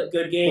Flag is a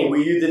good game. But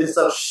Wii U did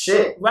some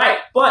shit. Right,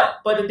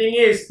 but the thing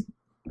is,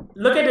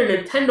 look at the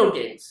Nintendo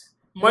games.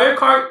 Mario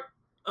Kart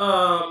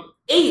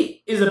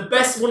 8 is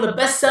one of the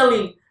best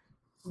selling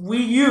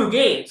Wii U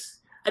games.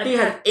 I think it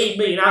has 8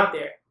 million out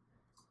there.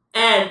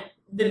 And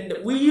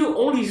the Wii U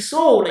only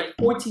sold like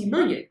 14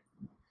 million.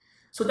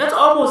 So that's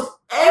almost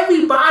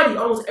everybody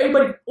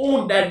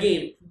owned that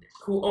game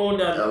who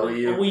owned a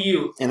Wii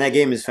U. And that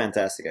game is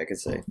fantastic, I could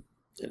say.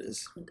 It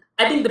is.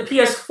 I think the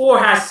PS4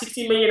 has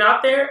 60 million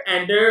out there,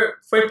 and their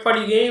first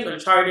party game,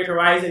 Uncharted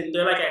Horizon,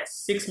 they're like at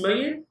 6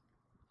 million.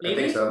 Maybe?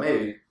 I think so,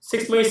 maybe.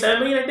 6 million, 7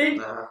 million, I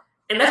think. Uh-huh.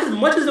 And that's as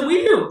much as the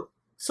Wii U.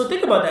 So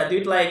think about that,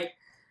 dude. Like,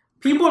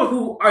 people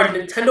who are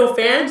Nintendo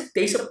fans,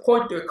 they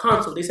support their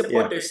console. They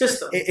support their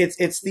system.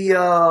 It's the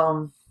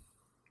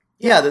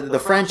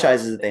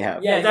franchises that they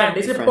have. Yeah,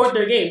 exactly. They support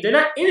their game. They're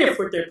not in it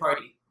for third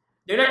party.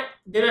 They're not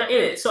in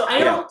it. So I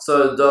don't.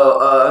 So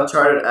the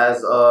Uncharted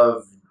as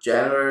of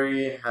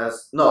January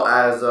as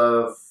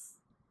of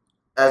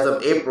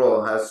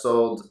April has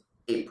sold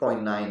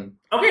 8.9.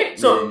 Okay,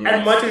 so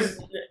as much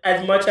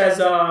as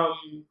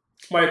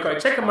Mario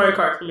Kart. Check out Mario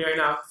Kart for me right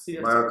now. See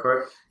Mario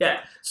Kart.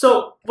 Yeah.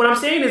 So what I'm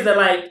saying is that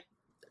like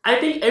I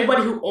think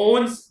everybody who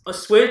owns a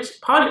Switch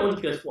probably owns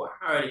a PS4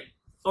 already,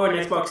 or an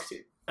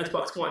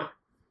Xbox One,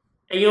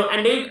 and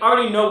and they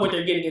already know what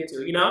they're getting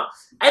into.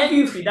 I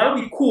agree with you. That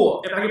would be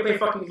cool if I could play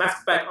fucking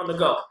Mass Effect on the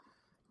go,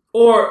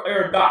 or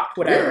docked,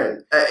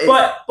 whatever.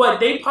 Yeah, but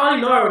they probably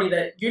know already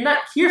that you're not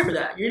here for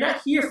that. You're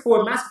not here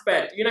for Mass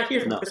Effect. You're not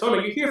here for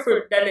Persona. You're here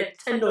for that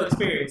Nintendo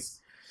experience.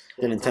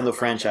 The Nintendo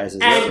franchises,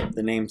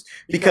 the names,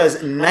 because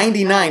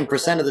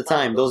 99% of the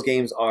time those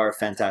games are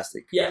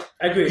fantastic. Yeah,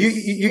 I agree.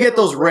 You get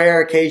those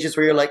rare occasions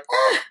where you're like,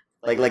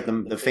 like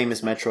the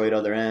famous Metroid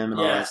Other M and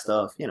all that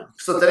stuff,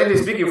 So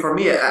technically speaking, for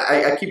me,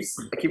 I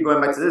keep going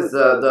back to this.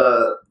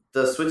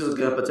 The Switch is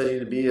gonna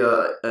potentially be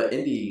an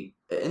indie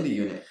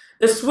unit.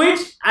 The Switch,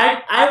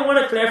 I want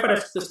to clarify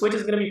that the Switch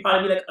is gonna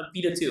probably be like a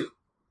Vita 2.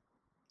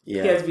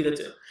 Yeah. PS Vita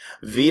too.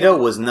 Vita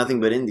was nothing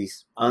but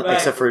indies, Right.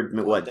 except for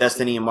what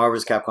Destiny and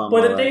Marvel's Capcom.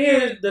 But the thing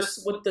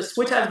is, what the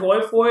Switch has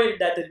going for it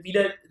that the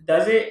Vita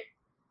doesn't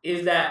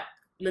is that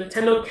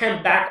Nintendo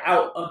can back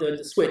out of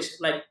the Switch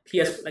like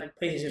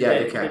PlayStation Yeah,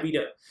 did they can. the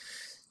Vita.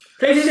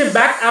 PlayStation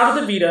backed out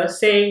of the Vita,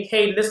 saying,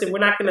 "Hey, listen, we're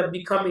not gonna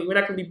be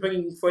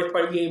bringing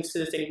first-party games to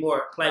this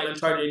anymore, like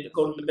Uncharted,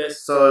 Golden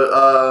Abyss."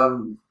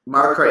 So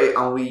Mario Kart 8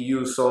 on Wii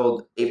U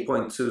sold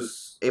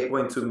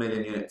 8.2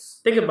 million units.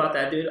 Think about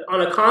that, dude.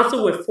 On a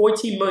console with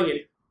 14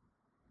 million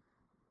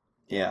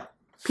Yeah.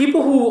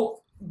 people who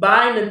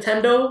buy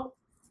Nintendo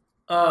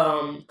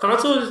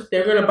consoles,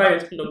 they're gonna buy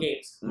Nintendo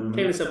games. Mhm.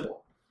 Plain and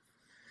simple.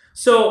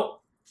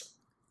 So,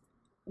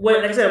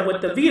 like I said,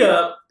 with the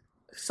Vita,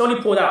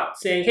 Sony pulled out,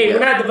 saying, "Hey, we're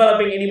not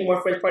developing any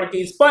more first-party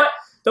games, but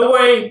don't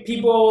worry,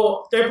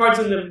 third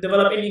parties gonna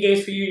develop indie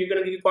games for you. You're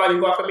gonna get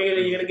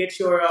Guacamelee, you're gonna get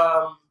your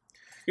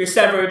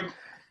Severed,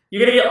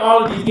 you're gonna get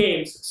all of these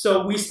games.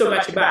 So we still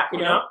got your back, you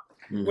know.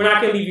 Mhm. We're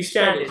not gonna leave you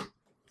stranded."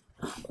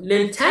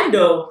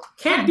 Nintendo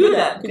can't do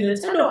that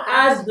because Nintendo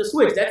has the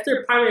Switch. That's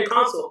their primary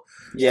console.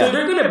 Yeah. So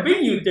they're gonna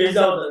bring you their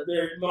Zelda,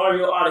 their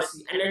Mario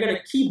Odyssey, and they're gonna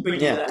keep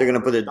bringing you Yeah, that. they're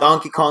gonna put their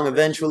Donkey Kong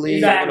eventually.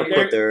 Exactly. They're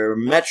gonna put their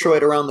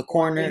Metroid around the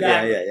corner.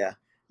 Exactly. Yeah.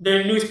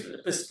 Their new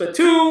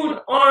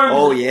Splatoon, ARMS.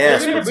 Oh, yeah,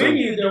 they're gonna bring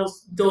Splatoon. you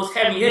those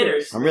heavy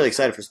hitters. I'm really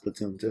excited for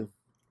Splatoon too.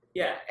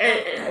 Yeah,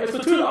 and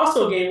Splatoon is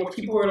also a game where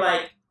people were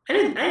like, I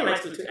didn't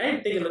like Splatoon. I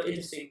didn't think it looked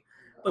interesting,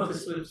 but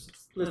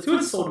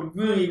Splatoon sold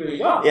really, really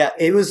well. Yeah,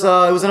 it was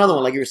another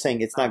one like you were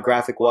saying. It's not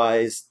graphic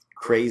wise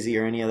crazy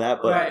or any of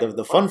that, but Right.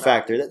 the fun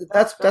factor.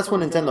 That's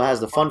when Nintendo has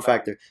the fun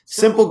factor.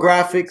 Simple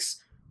graphics,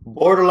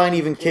 borderline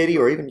even kiddie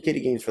or even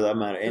kiddie games for that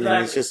matter, and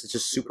then it's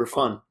just super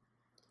fun.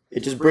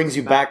 It just brings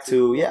you back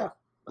to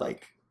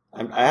like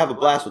I have a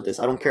blast with this.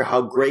 I don't care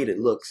how great it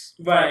looks.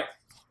 Right.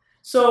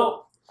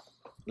 So,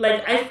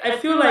 like, I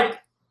feel like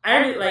I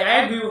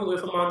agree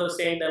with Armando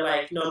saying that,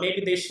 like,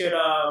 maybe they should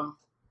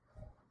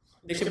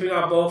bring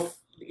out both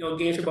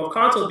games for both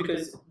consoles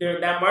because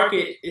that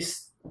market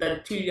is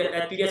that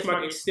 3DS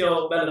market is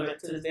still relevant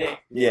to this day.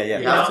 Yeah.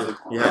 You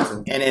have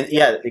to. And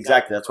yeah,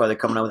 exactly. That's why they're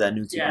coming out with that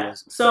new 3DS. Yeah.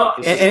 So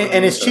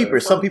And it's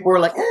cheaper. Some people were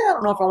like, I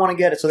don't know if I want to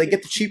get it. So they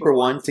get the cheaper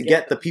one to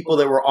get the people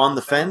that were on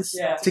the fence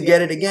to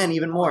get it again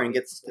even more and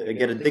get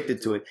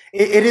addicted to it.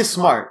 It is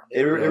smart.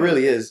 It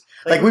really is.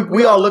 Like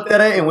we all looked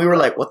at it and we were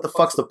like, what the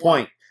fuck's the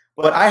point?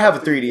 But I have a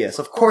 3DS.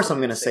 Of course I'm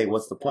going to say,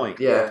 what's the point?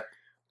 Yeah.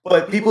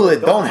 But people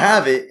that don't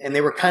have it and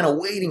they were kind of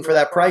waiting for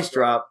that price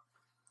drop,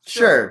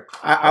 sure,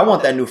 I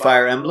want that new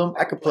Fire Emblem.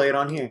 I could play it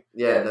on here.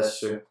 Yeah, that's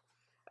true.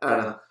 I don't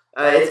know.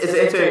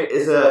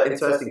 It's an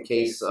interesting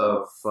case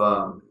of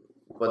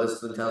what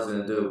this Nintendo's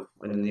going to do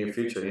in the near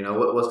future.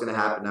 What's going to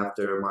happen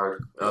after Mario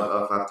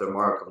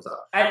comes out?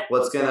 Are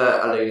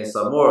they going to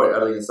sell more? Are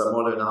they going to sell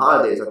more during the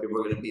holidays? Are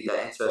people going to be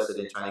that interested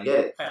in trying to get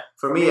it?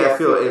 For me, I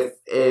feel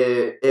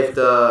if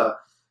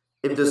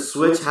the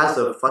Switch has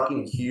a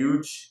fucking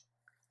huge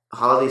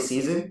holiday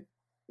season,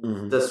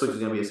 the Switch is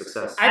going to be a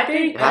success. I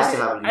think It has to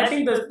have a I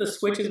think the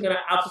Switch is gonna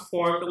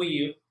outperform the Wii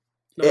U.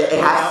 It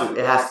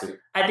has to.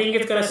 I think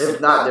it's gonna. If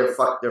not, they're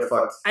fucked.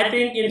 I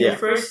think in the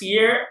first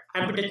year,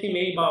 I'm predicting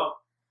maybe about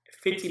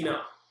 50 mil,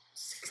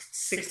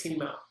 16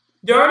 mil.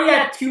 They're already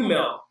at 2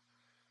 mil.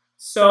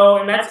 So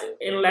and that's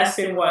in less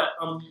than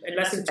in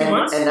less than 2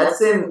 months. And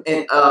that's in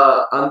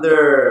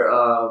under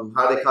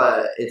how they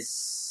call it.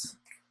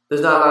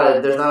 There's not a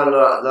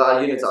lot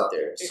of units out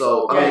there.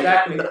 So Yeah,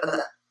 exactly.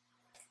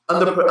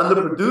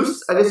 Underproduced,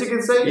 I guess you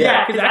can say.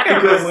 Yeah, because I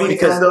can't Because remember.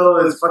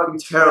 Nintendo is fucking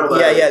terrible.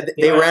 Yeah.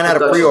 They ran out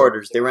of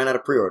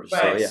production. pre-orders.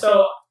 Right. So yeah.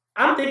 So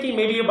I'm thinking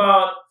maybe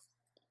about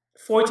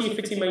 14,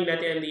 15 million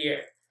at the end of the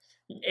year.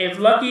 If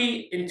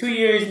lucky, in 2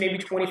 years, maybe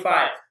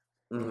 25,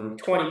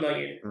 20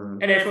 million.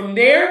 And then from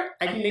there,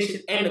 I think they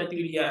should end the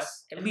 3DS,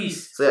 at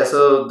least.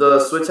 So the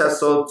Switch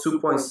has sold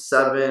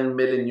 2.7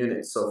 million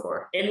units so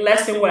far. In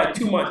less than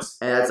 2 months.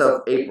 And that's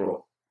of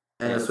April.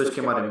 And the Switch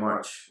came out in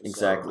March.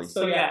 Exactly.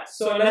 So in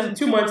less than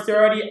 2 months, they're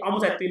already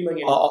almost at 3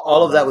 million.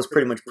 All of that was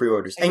pretty much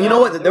pre-orders. And you know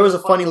what? There was a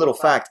funny little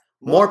fact.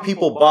 More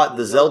people bought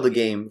the Zelda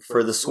game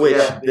for the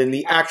Switch than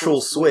the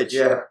actual Switch.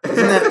 Yeah.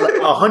 Isn't that like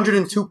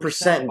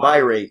 102% buy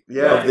rate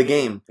of the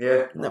game?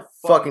 Yeah. Isn't that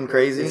fucking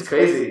crazy? It's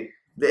crazy.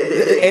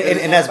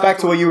 And that's back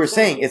to what you were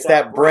saying. It's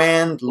that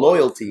brand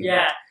loyalty.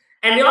 Yeah.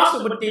 And they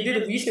also, what they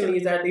did recently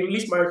is that they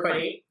released Mario Kart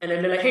 8, and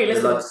then they're like, hey,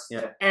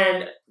 listen.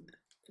 And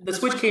the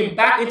Switch came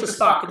back into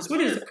stock. The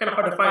Switch is kind of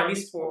hard to find, at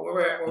least for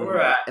where we're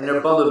at. And they're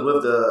bundled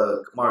with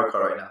the Mario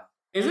Kart right now.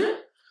 Is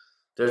it?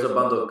 There's a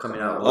bundle coming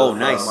out with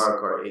nice.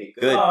 Mario Kart 8.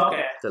 Good. Oh,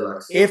 okay.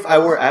 Deluxe.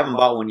 I haven't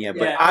bought one yet,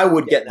 but I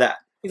would get that.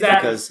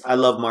 Exactly. Because I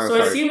love Mario So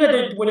Kart. it seems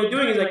that what they're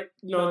doing is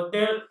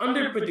they're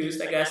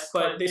underproduced, I guess,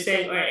 but they're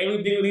saying, all right,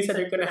 any big release that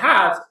they're going to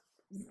have,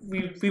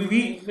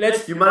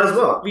 let's You might as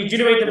well.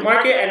 regenerate the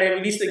market and then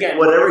release it again.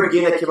 Whatever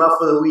game that came out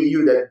for the Wii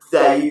U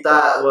that you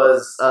thought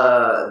was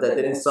that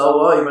didn't sell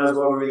well, you might as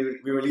well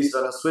re-release it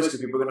on a Switch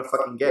because people are gonna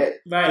fucking get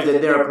it. Right. Because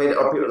they never played it,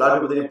 or a lot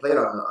of people didn't play it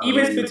on the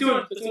Even Wii U.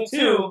 Splatoon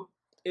 2,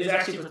 is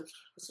actually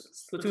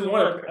Splatoon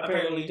 1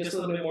 apparently just a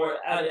little bit more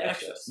added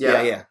extras.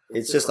 Yeah.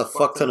 It's just a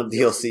fuck ton of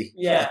DLC.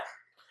 Yeah.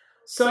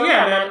 So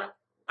yeah, man,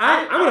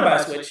 I'm gonna buy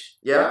a Switch.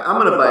 Yeah, I'm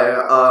gonna buy it.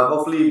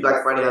 Hopefully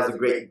Black Friday has a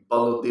great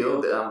bundle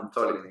deal that I'm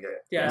totally gonna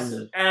get. Yes,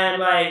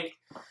 and like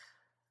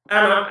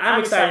I don't know,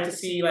 I'm excited to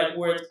see like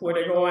where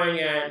they're going,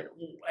 and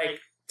like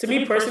to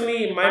me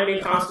personally, my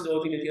main console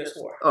will be the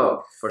PS4.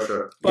 Oh, for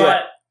sure.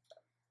 But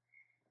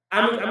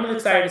I'm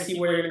excited to see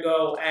where they're gonna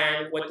go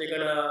and what they're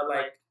gonna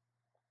like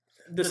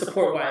the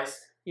support wise.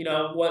 You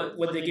know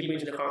what they can bring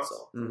to the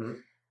console. Mm-hmm.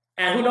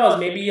 And who knows?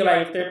 Maybe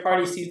like third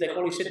party sees like,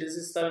 holy shit, this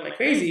is something like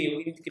crazy.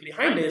 We need to get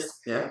behind this.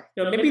 Yeah.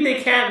 You know, maybe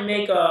they can't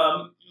make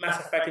a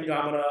Mass Effect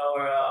Andromeda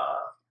or a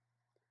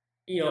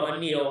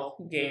Neo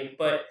game,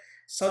 but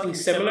something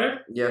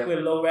similar. Yeah. With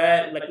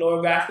lower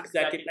graphics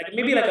that could like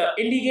maybe like an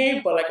indie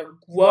game, but like a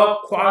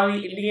well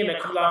quality indie game that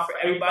comes out for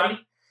everybody.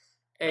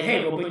 And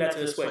hey, we'll bring that to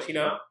the Switch. You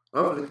know.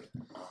 Hopefully.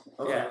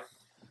 Yeah.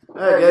 All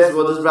right, guys.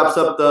 Well, this wraps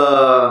up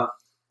the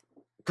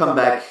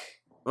comeback.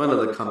 One of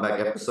the comeback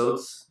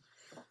episodes.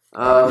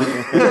 Keep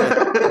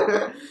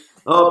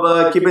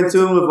in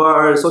tune with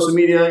our social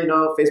media,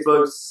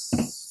 Facebook,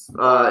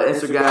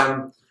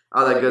 Instagram,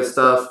 all that good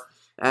stuff.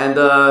 And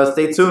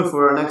stay tuned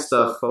for our next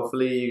stuff.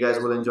 Hopefully you guys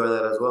will enjoy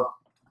that as well.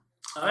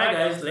 All right,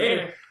 guys.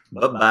 Later.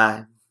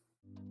 Bye-bye.